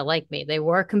usually kind of like me. They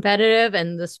were competitive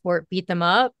and the sport beat them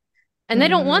up and they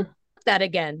don't want that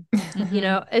again,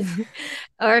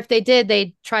 or if they did,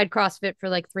 they tried CrossFit for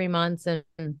like 3 months and,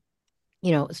 it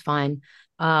was fine.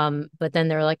 But then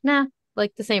they're like, nah,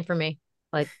 like the same for me.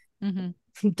 Like,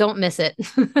 don't miss it.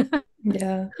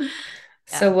 Yeah.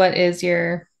 So what is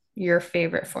your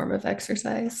favorite form of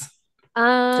exercise?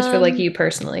 Just for like you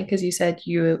personally, because you said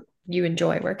you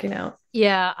enjoy working out.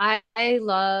 Yeah, I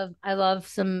love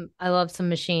some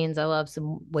machines. I love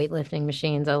some weightlifting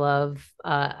machines. I love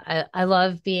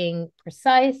being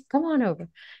precise. Come on over.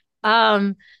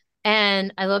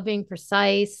 And I love being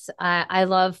precise. I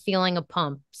love feeling a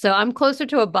pump. So I'm closer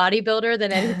to a bodybuilder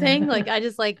than anything. Like I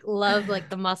just like love like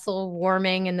the muscle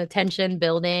warming and the tension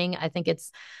building. I think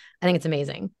it's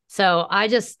amazing. So I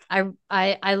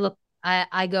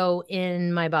go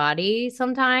in my body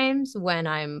sometimes when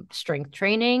I'm strength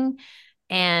training,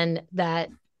 and that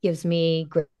gives me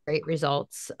great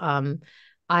results. I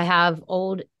have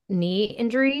old knee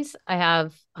injuries. I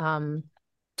have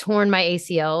torn my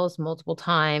ACLs multiple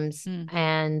times.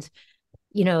 And,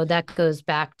 that goes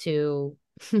back to,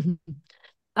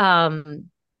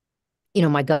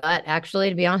 my gut, actually,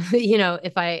 to be honest,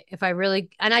 if I really,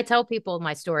 and I tell people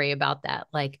my story about that,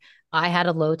 like I had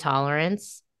a low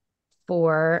tolerance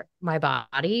for my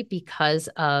body because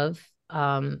of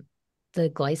the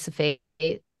glyphosate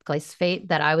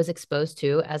that I was exposed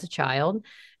to as a child.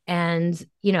 And,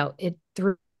 it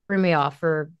threw me off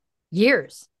for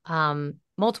years,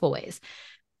 multiple ways.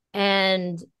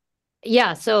 And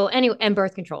yeah, so anyway, and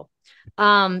birth control,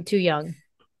 too young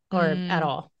or at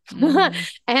all.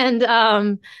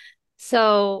 And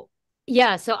so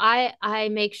yeah, so I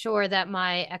make sure that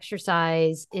my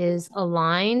exercise is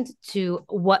aligned to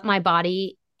what my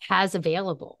body has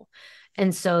available.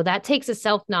 And so that takes a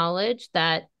self-knowledge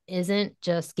that isn't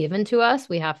just given to us.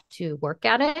 We have to work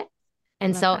at it.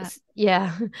 And so,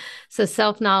 yeah. So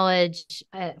self-knowledge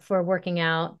for working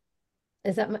out.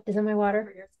 Is that my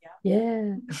water?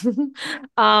 Yeah.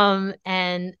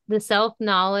 And the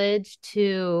self-knowledge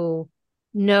to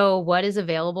know what is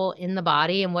available in the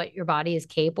body and what your body is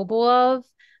capable of.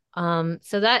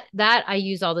 So that I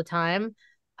use all the time.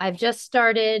 I've just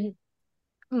started,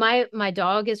 my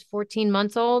dog is 14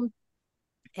 months old,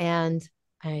 and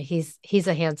he's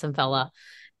a handsome fella.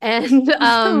 And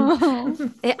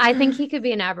I think he could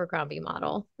be an Abercrombie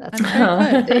model. That's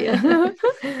I'm sure he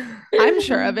yeah. I'm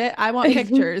sure of it. I want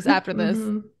pictures after this.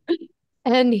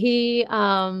 And he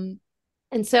and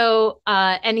so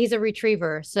and he's a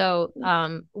retriever.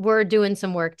 So we're doing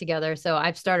some work together. So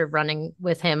I've started running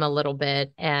with him a little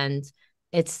bit, and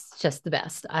it's just the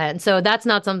best. And so that's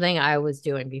not something I was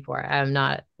doing before. I'm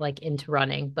not like into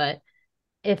running, but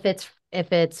if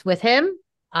it's with him,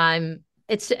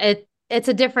 it's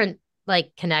a different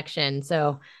like connection.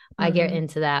 So I get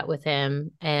into that with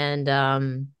him.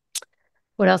 And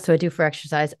what else do I do for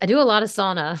exercise? I do a lot of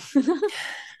sauna.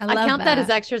 I count that as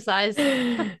exercise.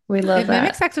 We love it that.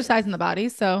 mimics exercise in the body.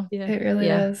 So yeah, it really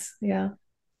is. Yeah.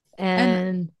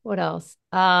 And what else?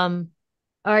 All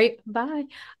right, bye.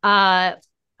 I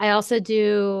also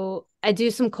do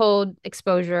some cold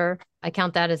exposure. I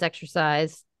count that as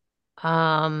exercise.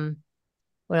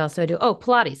 What else do I do? Oh,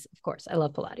 Pilates, of course. I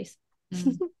love Pilates.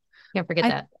 Can't forget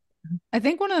that. I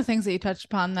think one of the things that you touched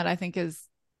upon that I think is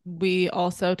we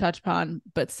also touch upon,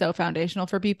 but so foundational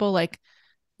for people, like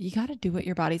you got to do what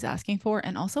your body's asking for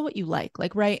and also what you like.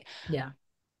 Like, right. Yeah.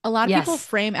 A lot of people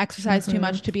frame exercise too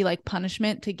much to be like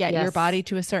punishment to get your body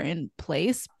to a certain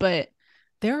place, but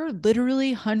there are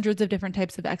literally hundreds of different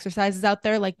types of exercises out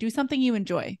there. Like do something you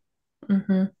enjoy.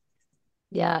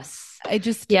 Yes.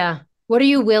 What are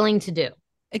you willing to do?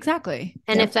 Exactly.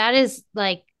 And if that is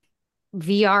like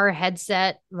VR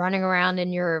headset running around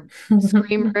in your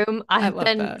scream room,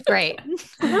 then great.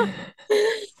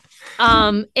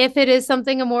 If it is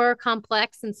something more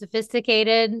complex and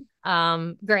sophisticated,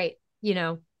 great.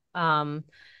 It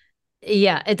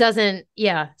doesn't.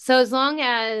 Yeah. So as long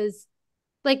as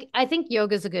like, I think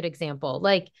yoga is a good example.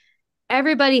 Like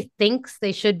everybody thinks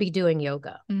they should be doing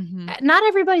yoga. Not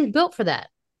everybody's built for that.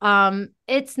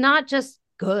 It's not just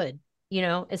good,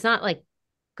 it's not like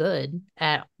good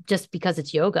at just because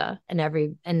it's yoga and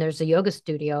there's a yoga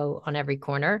studio on every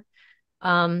corner.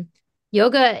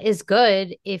 Yoga is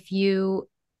good if you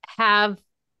have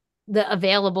the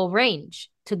available range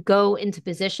to go into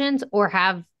positions or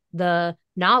have the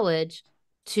knowledge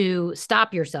to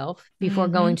stop yourself before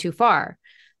going too far.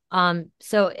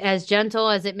 So as gentle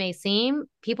as it may seem,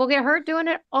 people get hurt doing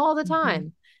it all the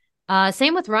time.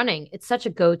 Same with running. It's such a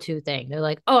go-to thing. They're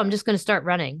like, oh, I'm just going to start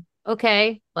running.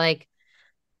 Okay. Like,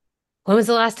 when was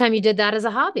the last time you did that as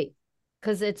a hobby?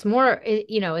 Because it's more,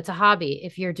 it's a hobby.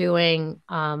 If you're doing,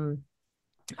 I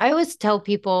always tell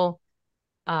people,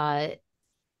 when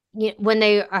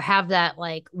they have that,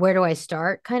 like, where do I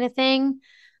start kind of thing?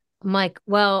 I'm like,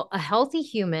 well, a healthy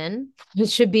human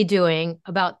should be doing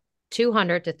about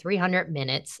 200 to 300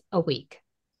 minutes a week,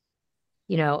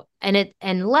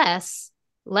 and less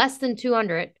than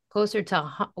 200, closer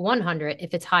to 100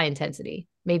 if it's high intensity,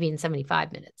 maybe in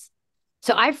 75 minutes.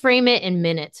 So I frame it in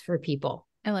minutes for people.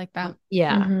 I like that.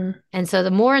 Yeah. And so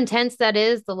the more intense that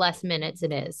is, the less minutes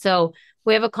it is. So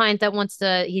we have a client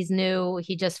that he's new.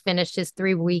 He just finished his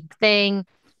 3-week thing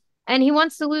and he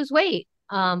wants to lose weight.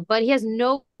 But he has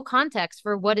no context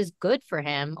for what is good for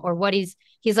him or what he's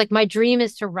like, my dream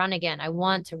is to run again. I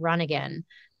want to run again.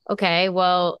 Okay.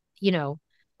 Well,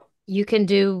 you can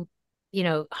do,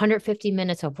 150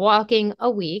 minutes of walking a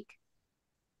week.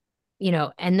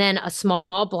 And then a small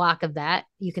block of that,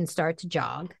 you can start to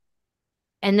jog.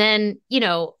 And then,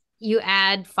 you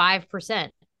add 5%,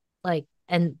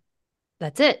 and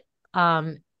that's it.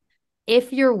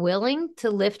 If you're willing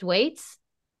to lift weights,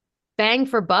 bang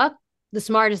for buck, the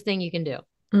smartest thing you can do.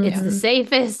 It's the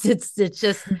safest. It's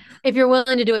just, if you're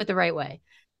willing to do it the right way,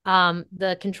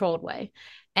 the controlled way.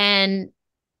 And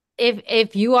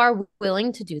if you are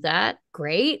willing to do that,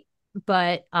 great.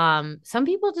 But some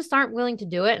people just aren't willing to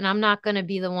do it, and I'm not going to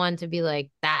be the one to be like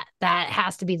that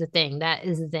has to be the thing. That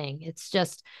is the thing. It's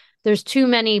just there's too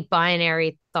many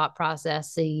binary thought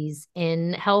processes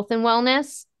in health and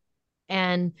wellness.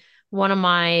 And one of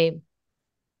my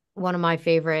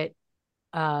favorite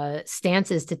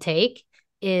stances to take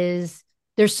is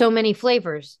there's so many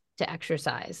flavors to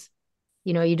exercise.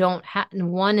 You don't have,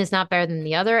 one is not better than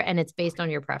the other, and it's based on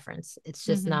your preference. It's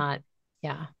just not.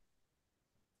 Yeah.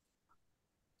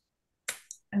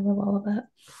 I love all of that.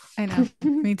 I know.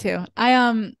 Me too. I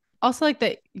also like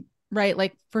that, right?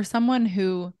 Like for someone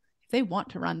who, if they want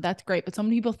to run, that's great. But so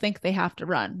many people think they have to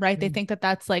run, right? They think that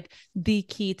that's like the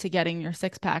key to getting your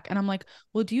 6-pack. And I'm like,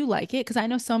 well, do you like it? Because I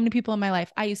know so many people in my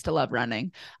life. I used to love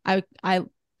running. I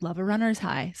love a runner's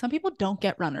high. Some people don't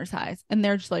get runner's highs, and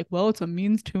they're just like, well, it's a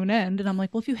means to an end. And I'm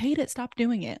like, well, if you hate it, stop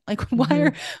doing it. Like,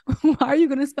 why are you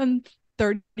going to spend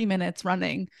 30 minutes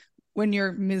running when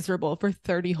you're miserable for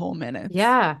 30 whole minutes?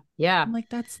 Yeah. I'm like,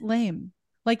 that's lame.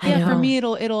 Like, yeah, for me,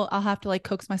 I'll have to like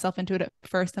coax myself into it at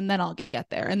first, and then I'll get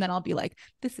there. And then I'll be like,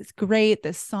 this is great.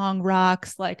 This song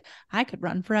rocks. Like, I could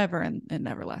run forever, and it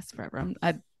never lasts forever.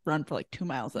 I'd run for like 2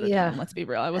 miles at a time. Let's be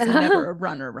real. I was never a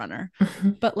runner,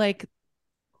 but like,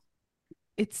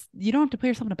 you don't have to put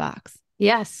yourself in a box.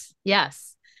 Yes.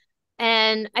 Yes.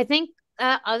 And I think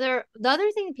the other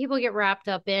thing that people get wrapped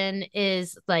up in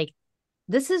is like,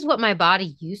 this is what my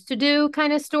body used to do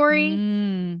kind of story.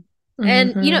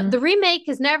 And, you know, the remake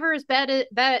is never as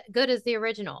good as the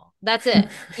original. That's it.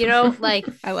 You know, like,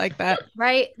 I like that.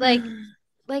 Right. Like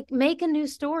make a new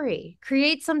story,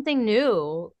 create something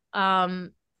new.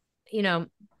 You know,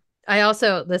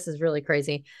 this is really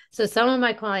crazy. So some of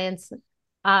my clients,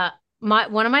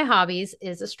 one of my hobbies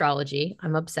is astrology.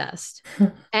 I'm obsessed.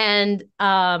 And,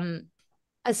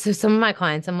 so some of my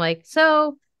clients, I'm like,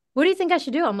 so what do you think I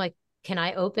should do? I'm like, can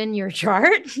I open your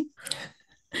chart?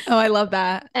 Oh, I love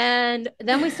that. And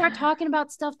then we start talking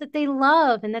about stuff that they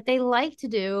love and that they like to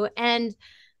do. And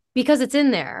because it's in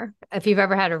there, if you've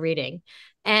ever had a reading.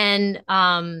 And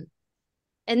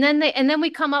then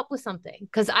we come up with something,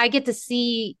 because I get to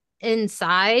see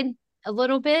inside a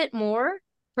little bit more,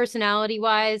 personality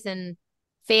wise and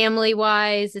family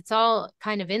wise. It's all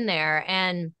kind of in there.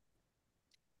 And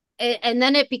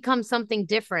then it becomes something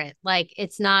different. Like,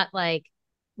 it's not like,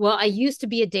 well, I used to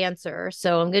be a dancer,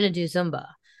 so I'm going to do Zumba.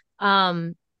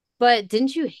 But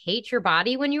didn't you hate your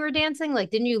body when you were dancing? Like,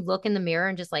 didn't you look in the mirror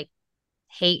and just like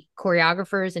hate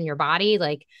choreographers and your body?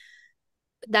 Like,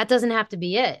 that doesn't have to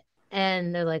be it.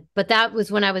 And they're like, but that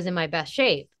was when I was in my best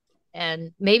shape.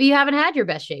 And maybe you haven't had your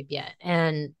best shape yet.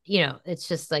 And, you know, it's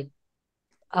just like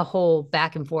a whole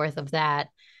back and forth of that.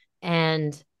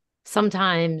 And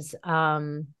sometimes,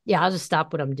 I'll just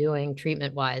stop what I'm doing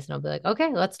treatment wise. And I'll be like,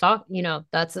 okay, let's talk. You know,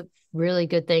 that's a really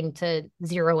good thing to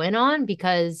zero in on,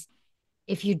 because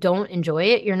if you don't enjoy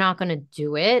it, you're not going to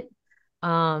do it.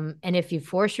 And if you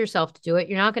force yourself to do it,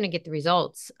 you're not going to get the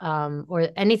results, or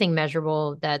anything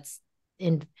measurable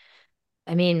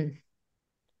I mean,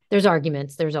 there's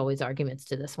always arguments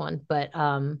to this one, but,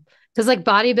 because like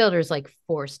bodybuilders like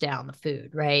force down the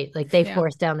food, right? Like they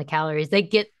force down the calories, they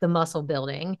get the muscle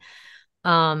building.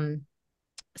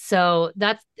 So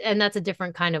that's a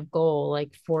different kind of goal,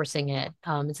 like forcing it.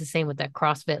 It's the same with that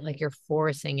CrossFit, like you're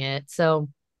forcing it. So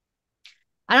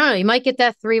I don't know, you might get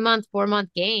that 3-month,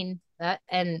 4-month gain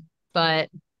but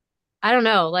I don't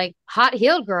know, like hot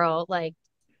healed girl, like,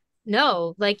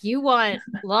 no, like you want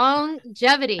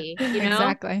longevity, you know?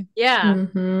 Exactly. Yeah.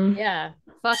 Yeah.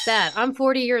 Fuck that. I'm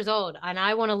 40 years old and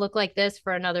I want to look like this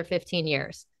for another 15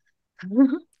 years.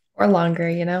 Or longer,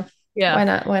 you know? Yeah.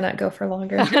 Why not go for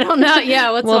longer? I don't know. Yeah.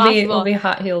 What's possible? We'll be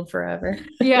hot healed forever.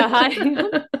 Yeah. Hot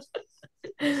healed.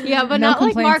 Yeah. But not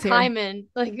like Mark Hyman.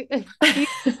 Like,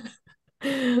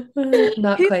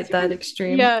 not quite that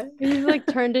extreme. Yeah. He's like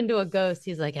turned into a ghost.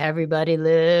 He's like, everybody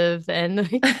live. And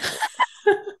like,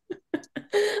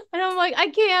 and I'm like, I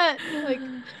can't. Like,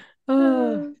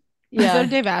 yeah. So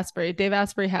Dave Asprey. Dave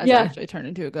Asprey has actually turned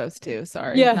into a ghost too.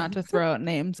 Sorry, not to throw out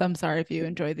names. I'm sorry if you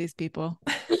enjoy these people.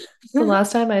 The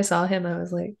last time I saw him, I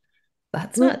was like,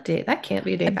 that's not Dave. That can't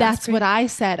be Dave. That's Asprey. what I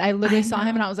said. I literally saw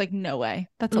him and I was like, no way.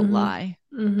 That's a lie.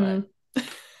 But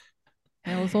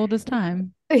it was old as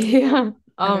time. Yeah.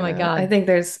 Oh my God. I think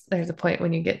there's a point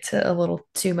when you get to a little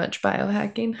too much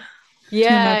biohacking.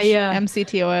 Yeah. Too much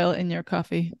MCT oil in your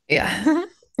coffee. Yeah.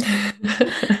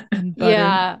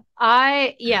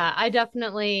 I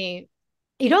definitely,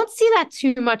 you don't see that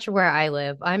too much where I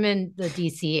live. I'm in the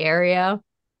DC area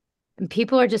and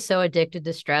people are just so addicted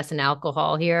to stress and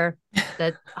alcohol here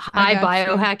that high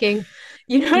biohacking,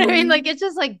 you know what I mean? Like, it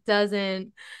just like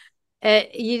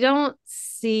you don't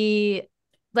see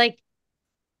like,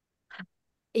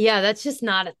 that's just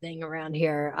not a thing around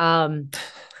here.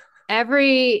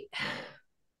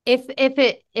 If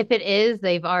it is,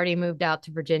 they've already moved out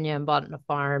to Virginia and bought a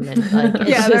farm, and like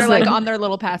they're like on their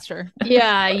little pasture.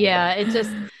 Yeah.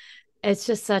 It's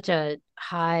just such a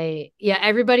high. Yeah,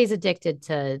 everybody's addicted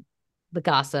to the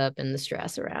gossip and the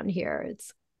stress around here.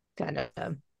 It's kind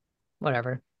of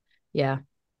whatever. Yeah.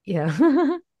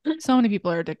 So many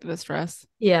people are addicted to stress.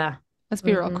 Yeah. Let's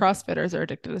be real. CrossFitters are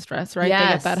addicted to stress, right? Yes.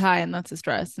 They get that high, and that's a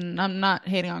stress. And I'm not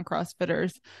hating on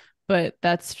CrossFitters, but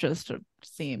that's just a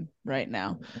seam right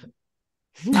now.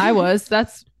 All the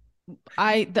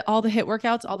HIIT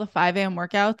workouts, all the 5 a.m.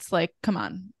 workouts, like, come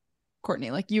on,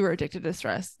 Courtney, like you were addicted to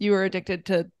stress. You were addicted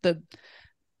to the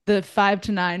 5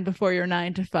 to 9 before your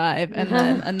 9 to 5, and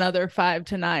then another 5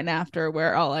 to 9 after,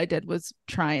 where all I did was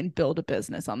try and build a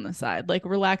business on the side. Like,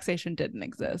 relaxation didn't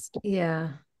exist.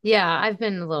 Yeah. I've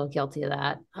been a little guilty of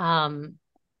that.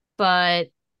 But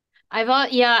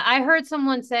I heard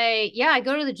someone say, yeah, I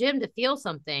go to the gym to feel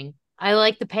something. I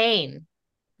like the pain.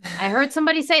 I heard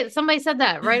somebody said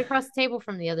that right across the table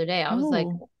from the other day. I was like,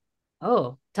 Oh,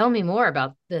 oh, tell me more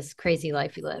about this crazy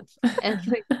life you live. And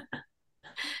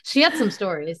she had some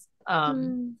stories.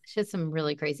 She had some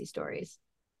really crazy stories.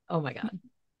 Oh my God.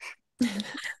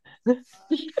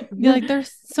 yeah, like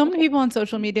there's so many people on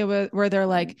social media where they're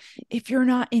like, if you're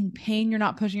not in pain, you're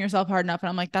not pushing yourself hard enough. And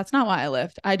I'm like, that's not why I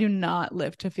lift. I do not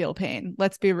lift to feel pain.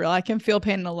 Let's be real. I can feel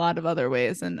pain in a lot of other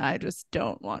ways, and I just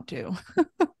don't want to.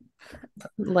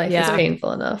 Life is Yeah.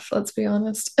 painful enough, let's be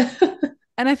honest.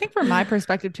 And I think from my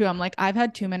perspective too, I'm like, I've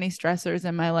had too many stressors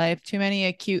in my life, too many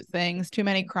acute things, too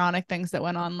many chronic things that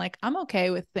went on. Like, I'm okay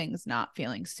with things not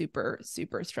feeling super,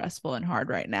 super stressful and hard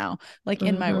right now, like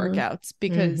in my workouts,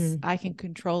 because I can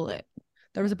control it.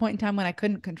 There was a point in time when I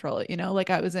couldn't control it,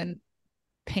 like I was in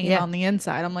pain on the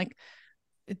inside. I'm like,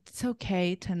 it's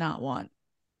okay to not want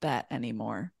that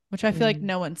anymore, which I feel like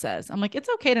no one says. I'm like, it's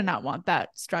okay to not want that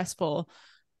stressful,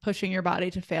 pushing your body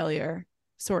to failure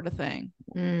sort of thing.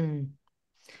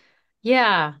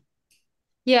 Yeah.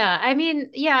 Yeah. I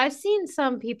mean, yeah, I've seen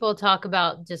some people talk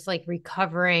about just like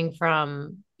recovering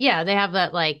from, they have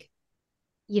that like,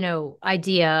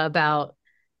 idea about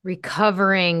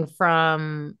recovering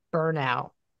from burnout,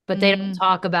 but they don't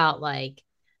talk about like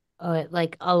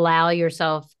allow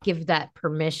yourself, give that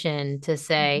permission to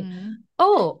say,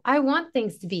 oh, I want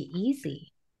things to be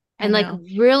easy, and like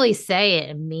really say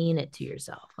it and mean it to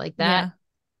yourself like that.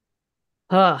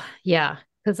 Yeah. Oh, yeah.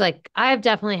 Because like I've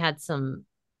definitely had some,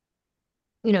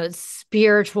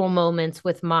 spiritual moments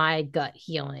with my gut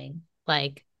healing.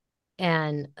 Like,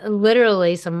 and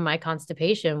literally some of my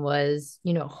constipation was,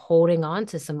 holding on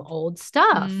to some old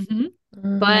stuff.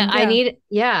 But I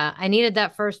needed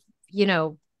that first,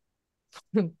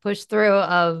 push through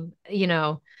of,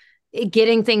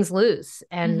 getting things loose.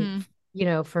 And,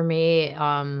 for me,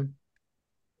 no,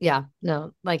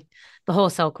 like the whole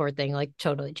cell cord thing, like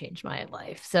totally changed my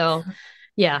life. So,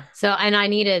 yeah. So, and I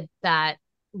needed that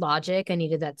logic. I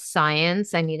needed that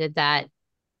science. I needed that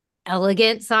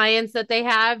elegant science that they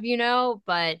have,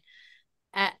 but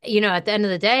at the end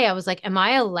of the day, I was like, am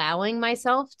I allowing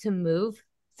myself to move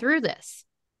through this?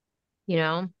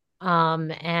 And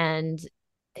the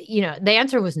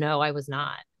answer was no, I was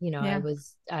not.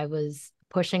 I was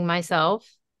pushing myself.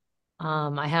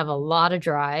 I have a lot of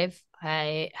drive.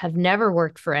 I have never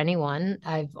worked for anyone.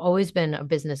 I've always been a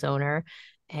business owner,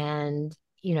 and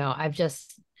I've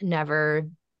just never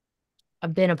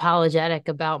been apologetic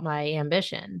about my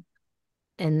ambition.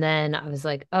 And then I was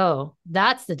like, oh,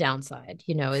 that's the downside,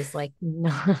 is like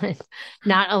not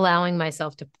allowing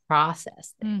myself to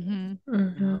process things,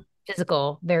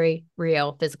 physical, very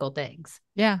real physical things.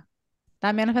 Yeah.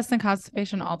 That manifests in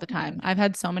constipation all the time. I've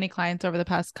had so many clients over the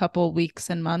past couple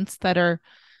weeks and months that are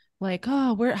like,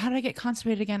 oh, how did I get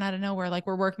constipated again out of nowhere? Like,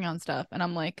 we're working on stuff. And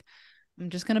I'm like, I'm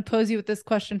just going to pose you with this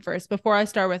question first before I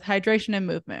start with hydration and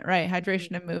movement, right?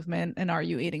 Hydration and movement. And are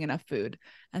you eating enough food?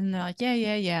 And they're like,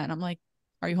 yeah. And I'm like,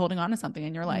 are you holding on to something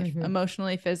in your life,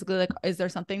 emotionally, physically? Like, is there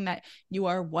something that you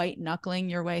are white knuckling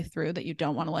your way through that you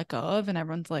don't want to let go of? And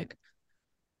everyone's like,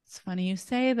 it's funny you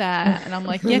say that. And I'm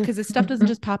like, yeah, because this stuff doesn't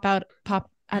just pop out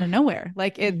of nowhere.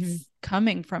 Like, it's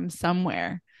coming from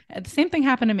somewhere. And the same thing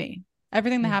happened to me.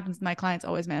 Everything that happens to my clients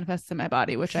always manifests in my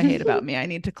body, which I hate about me. I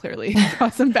need to clearly draw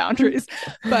some boundaries.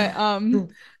 But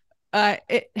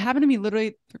it happened to me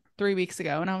literally 3 weeks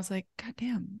ago. And I was like, God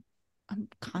damn, I'm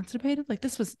constipated. Like,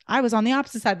 I was on the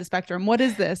opposite side of the spectrum. What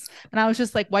is this? And I was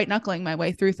just like white knuckling my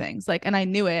way through things. Like, and I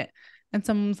knew it. And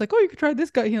someone was like, oh, you could try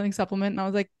this gut healing supplement. And I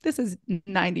was like, this is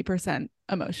 90%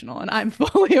 emotional. And I'm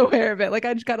fully aware of it. Like,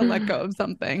 I just got to let go of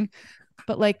something.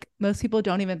 But like, most people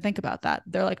don't even think about that.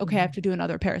 They're like, okay, I have to do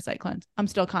another parasite cleanse. I'm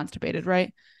still constipated,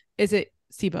 right? Is it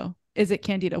SIBO? Is it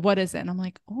Candida? What is it? And I'm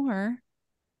like, or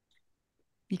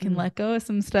you can let go of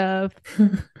some stuff.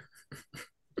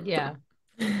 Yeah.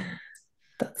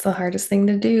 That's the hardest thing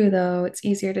to do, though. It's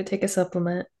easier to take a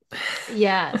supplement.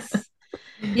 Yes.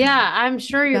 Yeah, I'm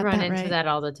sure you run into that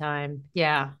all the time.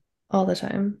 Yeah. All the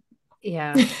time.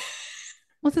 Yeah.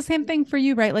 Well, it's the same thing for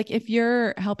you, right? Like, if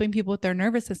you're helping people with their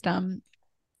nervous system,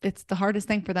 it's the hardest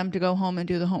thing for them to go home and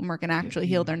do the homework and actually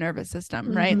heal their nervous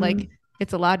system, right? Like,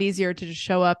 it's a lot easier to just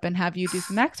show up and have you do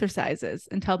some exercises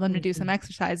and tell them to do some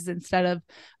exercises instead of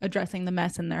addressing the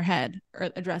mess in their head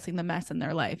or addressing the mess in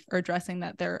their life or addressing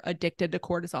that they're addicted to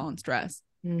cortisol and stress.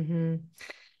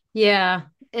 Yeah.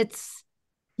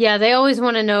 They always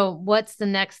want to know what's the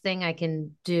next thing I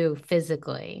can do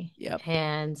physically. Yep.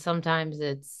 And sometimes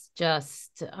it's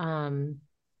just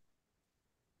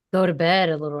go to bed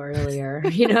a little earlier.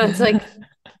 It's like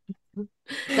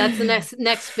That's the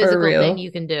next For physical thing real.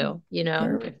 you can do,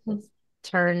 For real.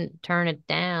 turn it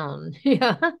down.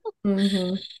 Yeah.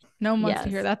 No one wants to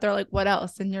hear Yes. that. They're like, what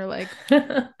else? And you're like,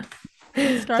 let's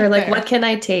They're start like, there. what can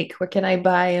I take? What can I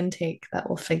buy and take that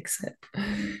will fix it?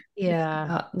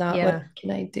 Yeah. Not Yeah. what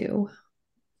can I do?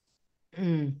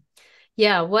 Mm.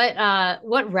 Yeah.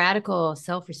 What radical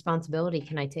self-responsibility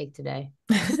can I take today?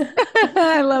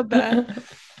 I love that.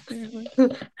 How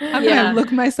can I Yeah.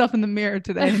 look myself in the mirror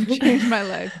today and change my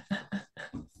life?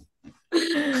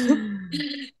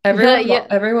 Yeah.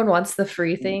 Everyone wants the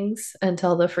free things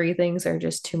until the free things are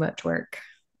just too much work.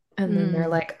 And then they're Mm.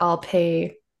 like, I'll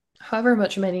pay however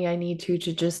much money I need to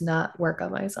just not work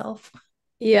on myself.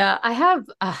 Yeah, I have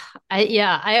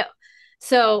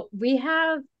so we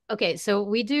have okay, so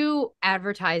we do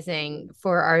advertising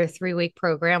for our 3-week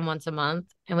program once a month,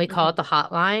 and we call it the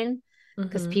hotline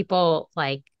because Mm-hmm. people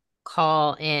like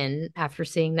call in after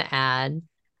seeing the ad,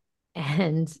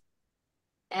 and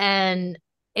and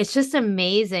it's just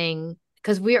amazing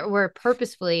because we're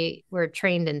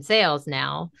trained in sales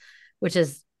now, which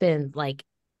has been like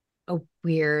a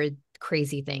weird,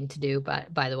 crazy thing to do,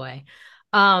 but by the way.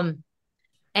 Um,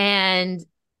 and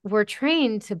we're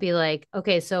trained to be like,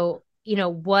 okay, so,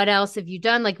 what else have you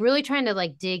done? Like really trying to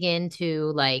like dig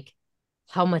into like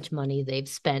how much money they've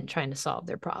spent trying to solve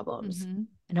their problems. Mm-hmm.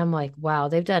 And I'm like, wow,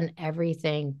 they've done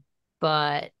everything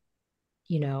but,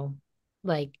 you know,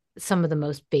 like some of the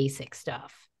most basic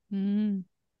stuff. Mm-hmm.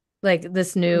 Like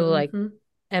this new like Mm-hmm.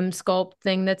 M Sculpt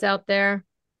thing that's out there.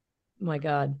 Oh my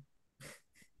God.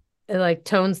 It like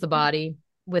tones the body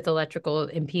with electrical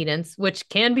impedance, which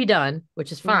can be done,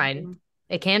 which is fine. Mm-hmm.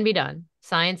 It can be done.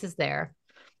 Science is there.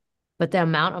 But the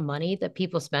amount of money that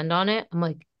people spend on it, I'm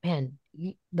like, man,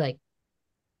 like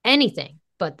anything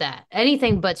but that,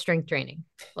 anything but strength training.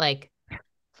 Like,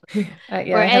 Yeah,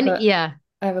 or any, yeah,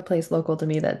 I have a place local to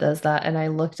me that does that, and I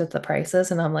looked at the prices,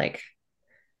 and I'm like,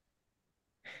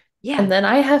 and yeah, then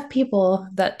I have people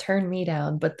that turn me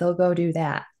down, but they'll go do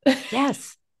that.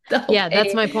 yes. They'll Yeah, that's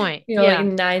pay, my point. like Yeah.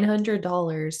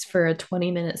 $900 for a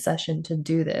 20-minute session to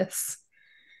do this,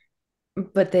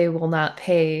 but they will not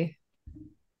pay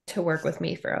to work with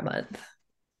me for a month.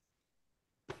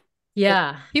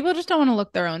 Yeah. People just don't want to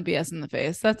look their own BS in the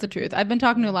face. That's the truth. I've been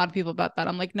talking to a lot of people about that.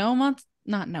 I'm like, no one wants,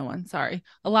 not no one, sorry.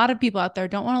 A lot of people out there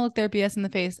don't want to look their BS in the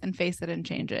face and face it and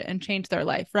change it and change their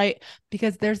life, right?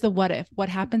 Because there's the what if. What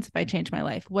happens if I change my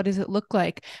life? What does it look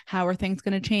like? How are things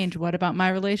going to change? What about my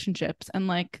relationships? And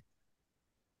like,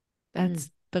 that's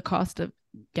the cost of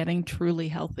getting truly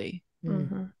healthy,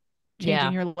 Mm-hmm. changing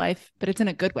Yeah. your life, but it's in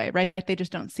a good way, right? They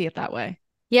just don't see it that way.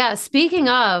 Yeah. Speaking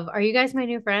of, are you guys my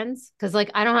new friends? Because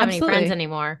like I don't have any friends Absolutely.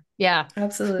 anymore. Yeah.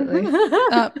 Absolutely.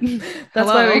 That's why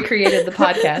Hello. we created the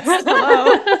podcast.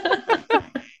 Hello.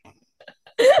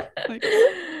 Like,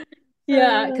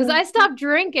 Yeah, because I stopped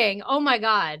drinking. Oh my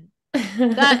God.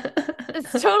 That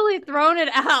it's totally thrown it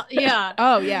out. Yeah.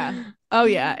 oh yeah. Oh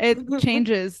yeah. It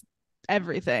changes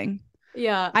everything.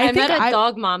 Yeah. I I think met a I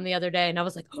dog mom the other day and I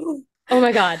was like, oh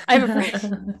my God, I have a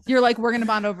friend. you're like, we're gonna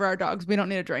bond over our dogs. We don't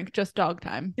need a drink, just dog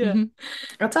time. Yeah. Mm-hmm.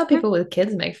 That's how people with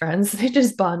kids make friends. They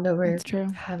just bond over That's true.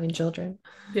 having children.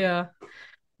 Yeah.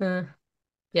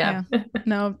 Yeah.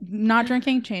 No, not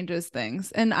drinking changes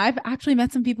things. And I've actually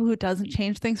met some people who it doesn't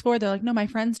change things for. They're like, no, my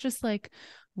friends just like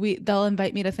they'll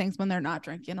invite me to things when they're not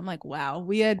drinking. I'm like, wow,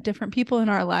 we had different people in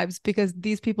our lives because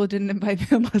these people didn't invite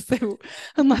me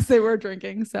unless they were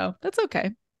drinking. So that's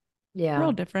okay. Yeah. We're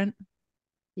all different.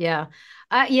 Yeah.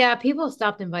 Yeah. People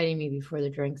stopped inviting me before the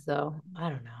drinks, though. I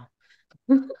don't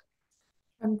know.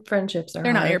 And friendships are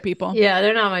They're not hard. your people. Yeah,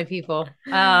 they're not my people.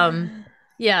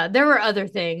 Yeah, there were other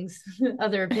things,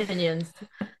 other opinions,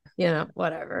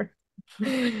 whatever.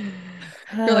 You're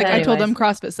like, I told them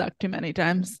CrossFit sucked too many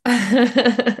times.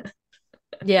 Yeah,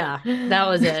 that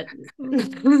was it.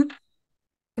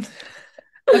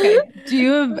 Okay. Do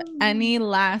you have any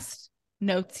last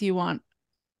notes you want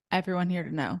everyone here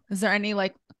to know? Is there any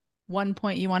like one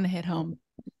point you want to hit home?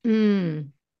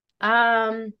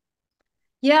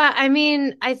 Yeah, I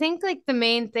mean, I think like the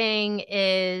main thing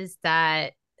is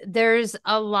that there's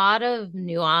a lot of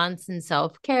nuance in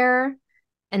self-care,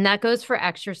 and that goes for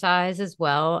exercise as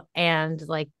well, and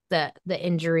like the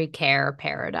injury care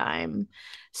paradigm.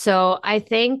 So I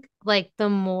think like the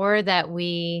more that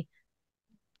we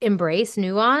embrace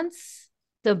nuance,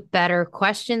 the better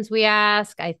questions we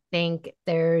ask. I think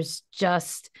there's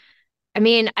just, I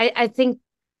mean, I think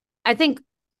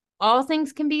all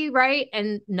things can be right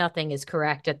and nothing is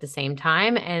correct at the same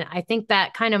time. And I think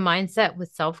that kind of mindset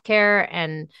with self-care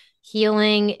and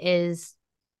healing is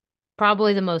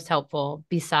probably the most helpful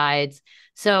besides.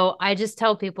 So I just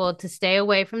tell people to stay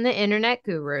away from the internet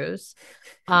gurus.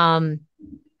 And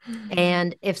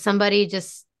if somebody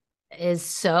just is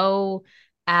so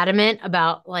adamant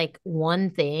about like one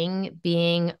thing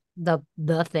being the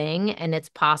thing, and it's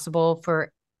possible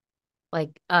for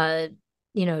like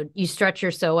you stretch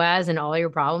your psoas and all your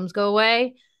problems go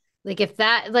away. Like if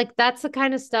that's the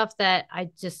kind of stuff that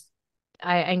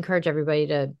I encourage everybody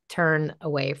to turn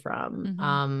away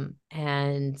from.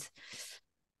 And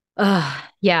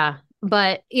yeah,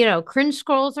 but cringe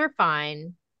scrolls are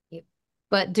fine,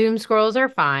 but doom scrolls are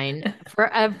fine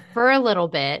for a little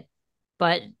bit,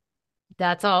 but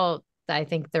that's all I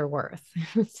think they're worth.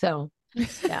 So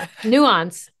yeah,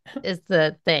 nuance is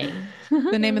the thing.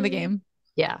 The name of the game.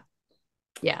 Yeah.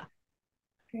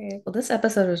 Okay. Well, this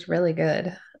episode was really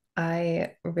good.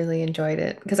 I really enjoyed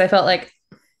it because I felt like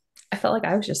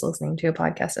I was just listening to a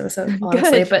podcast episode,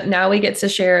 honestly, but now we get to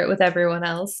share it with everyone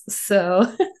else.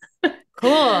 So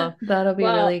cool. That'll be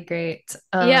really great.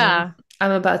 Yeah.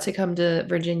 I'm about to come to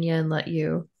Virginia and let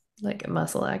you like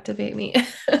muscle activate me.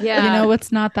 Yeah.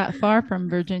 It's not that far from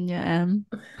Virginia, M.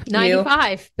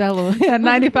 95. Delaware. Yeah,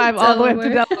 95 all the way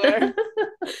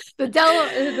to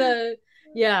Delaware.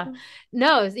 Yeah.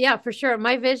 No, yeah, for sure.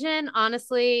 My vision,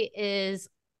 honestly, is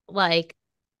like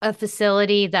a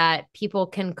facility that people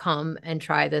can come and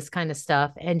try this kind of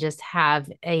stuff and just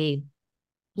have a,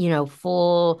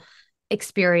 full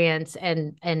experience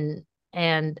and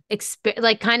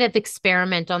like kind of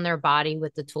experiment on their body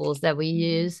with the tools that we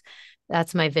use.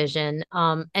 That's my vision.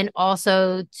 And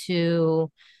also to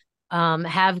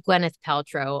have Gwyneth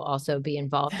Paltrow also be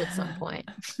involved at some point.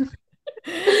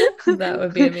 That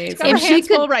would be amazing. If she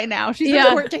could right now, she's in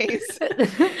court case.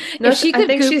 No, I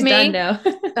think she's done now.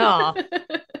 Oh,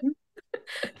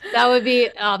 that would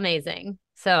be amazing.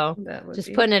 So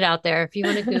just putting it out there. If you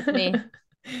want to goof me,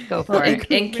 go for it.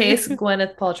 In case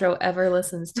Gwyneth Paltrow ever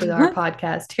listens to our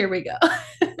podcast, here we go.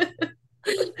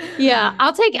 Yeah,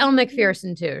 I'll take Elle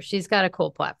Macpherson too. She's got a cool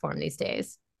platform these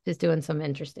days. She's doing some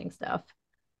interesting stuff.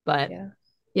 But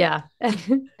yeah.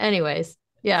 Anyways,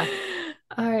 yeah.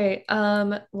 All right.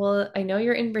 Well, I know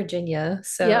you're in Virginia,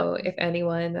 so if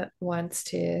anyone wants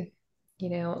to,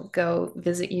 go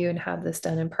visit you and have this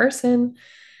done in person,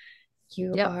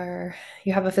 you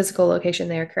have a physical location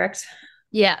there, correct?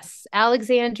 Yes.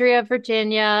 Alexandria,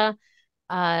 Virginia,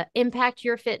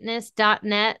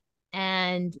 impactyourfitness.net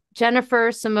and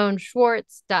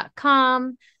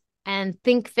jennifersimoneschwartz.com and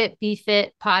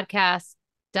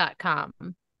thinkfitbefitpodcast.com.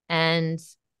 And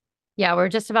yeah, we're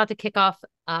just about to kick off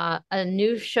a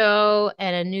new show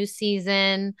and a new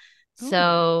season.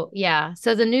 So yeah,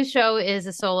 so the new show is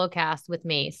a solo cast with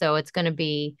me. So it's going to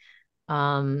be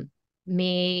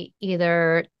me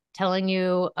either telling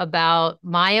you about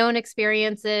my own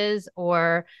experiences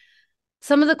or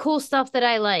some of the cool stuff that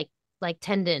I like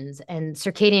tendons and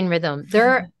circadian rhythm.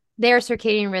 They're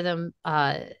circadian rhythm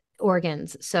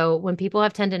organs. So when people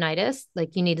have tendonitis,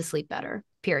 like you need to sleep better,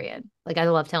 period. Like I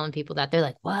love telling people that. They're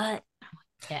like, what?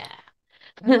 Yeah.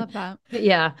 I love that.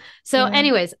 Yeah. So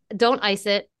anyways, don't ice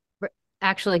it.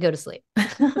 Actually go to sleep.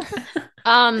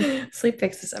 Sleep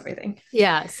fixes everything.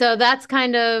 Yeah. So that's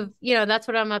kind of, that's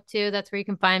what I'm up to. That's where you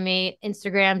can find me.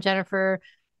 Instagram,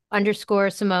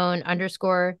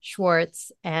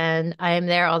 Jennifer_Simone_Schwartz. And I am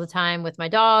there all the time with my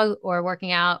dog or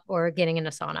working out or getting in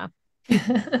a sauna.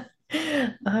 All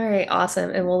right.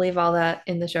 Awesome. And we'll leave all that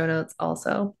in the show notes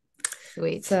also.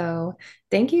 Sweet. So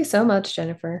thank you so much,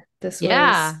 Jennifer. This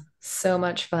was so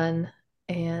much fun.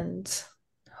 And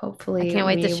hopefully I can't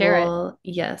wait to share it.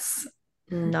 Yes.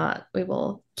 We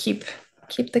will keep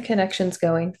the connections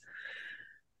going.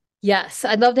 Yes.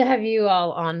 I'd love to have you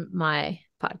all on my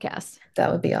podcast.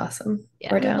 That would be awesome.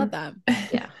 Yeah. We're down. I love that.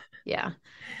 Yeah.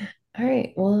 All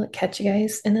right. We'll catch you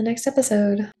guys in the next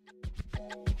episode.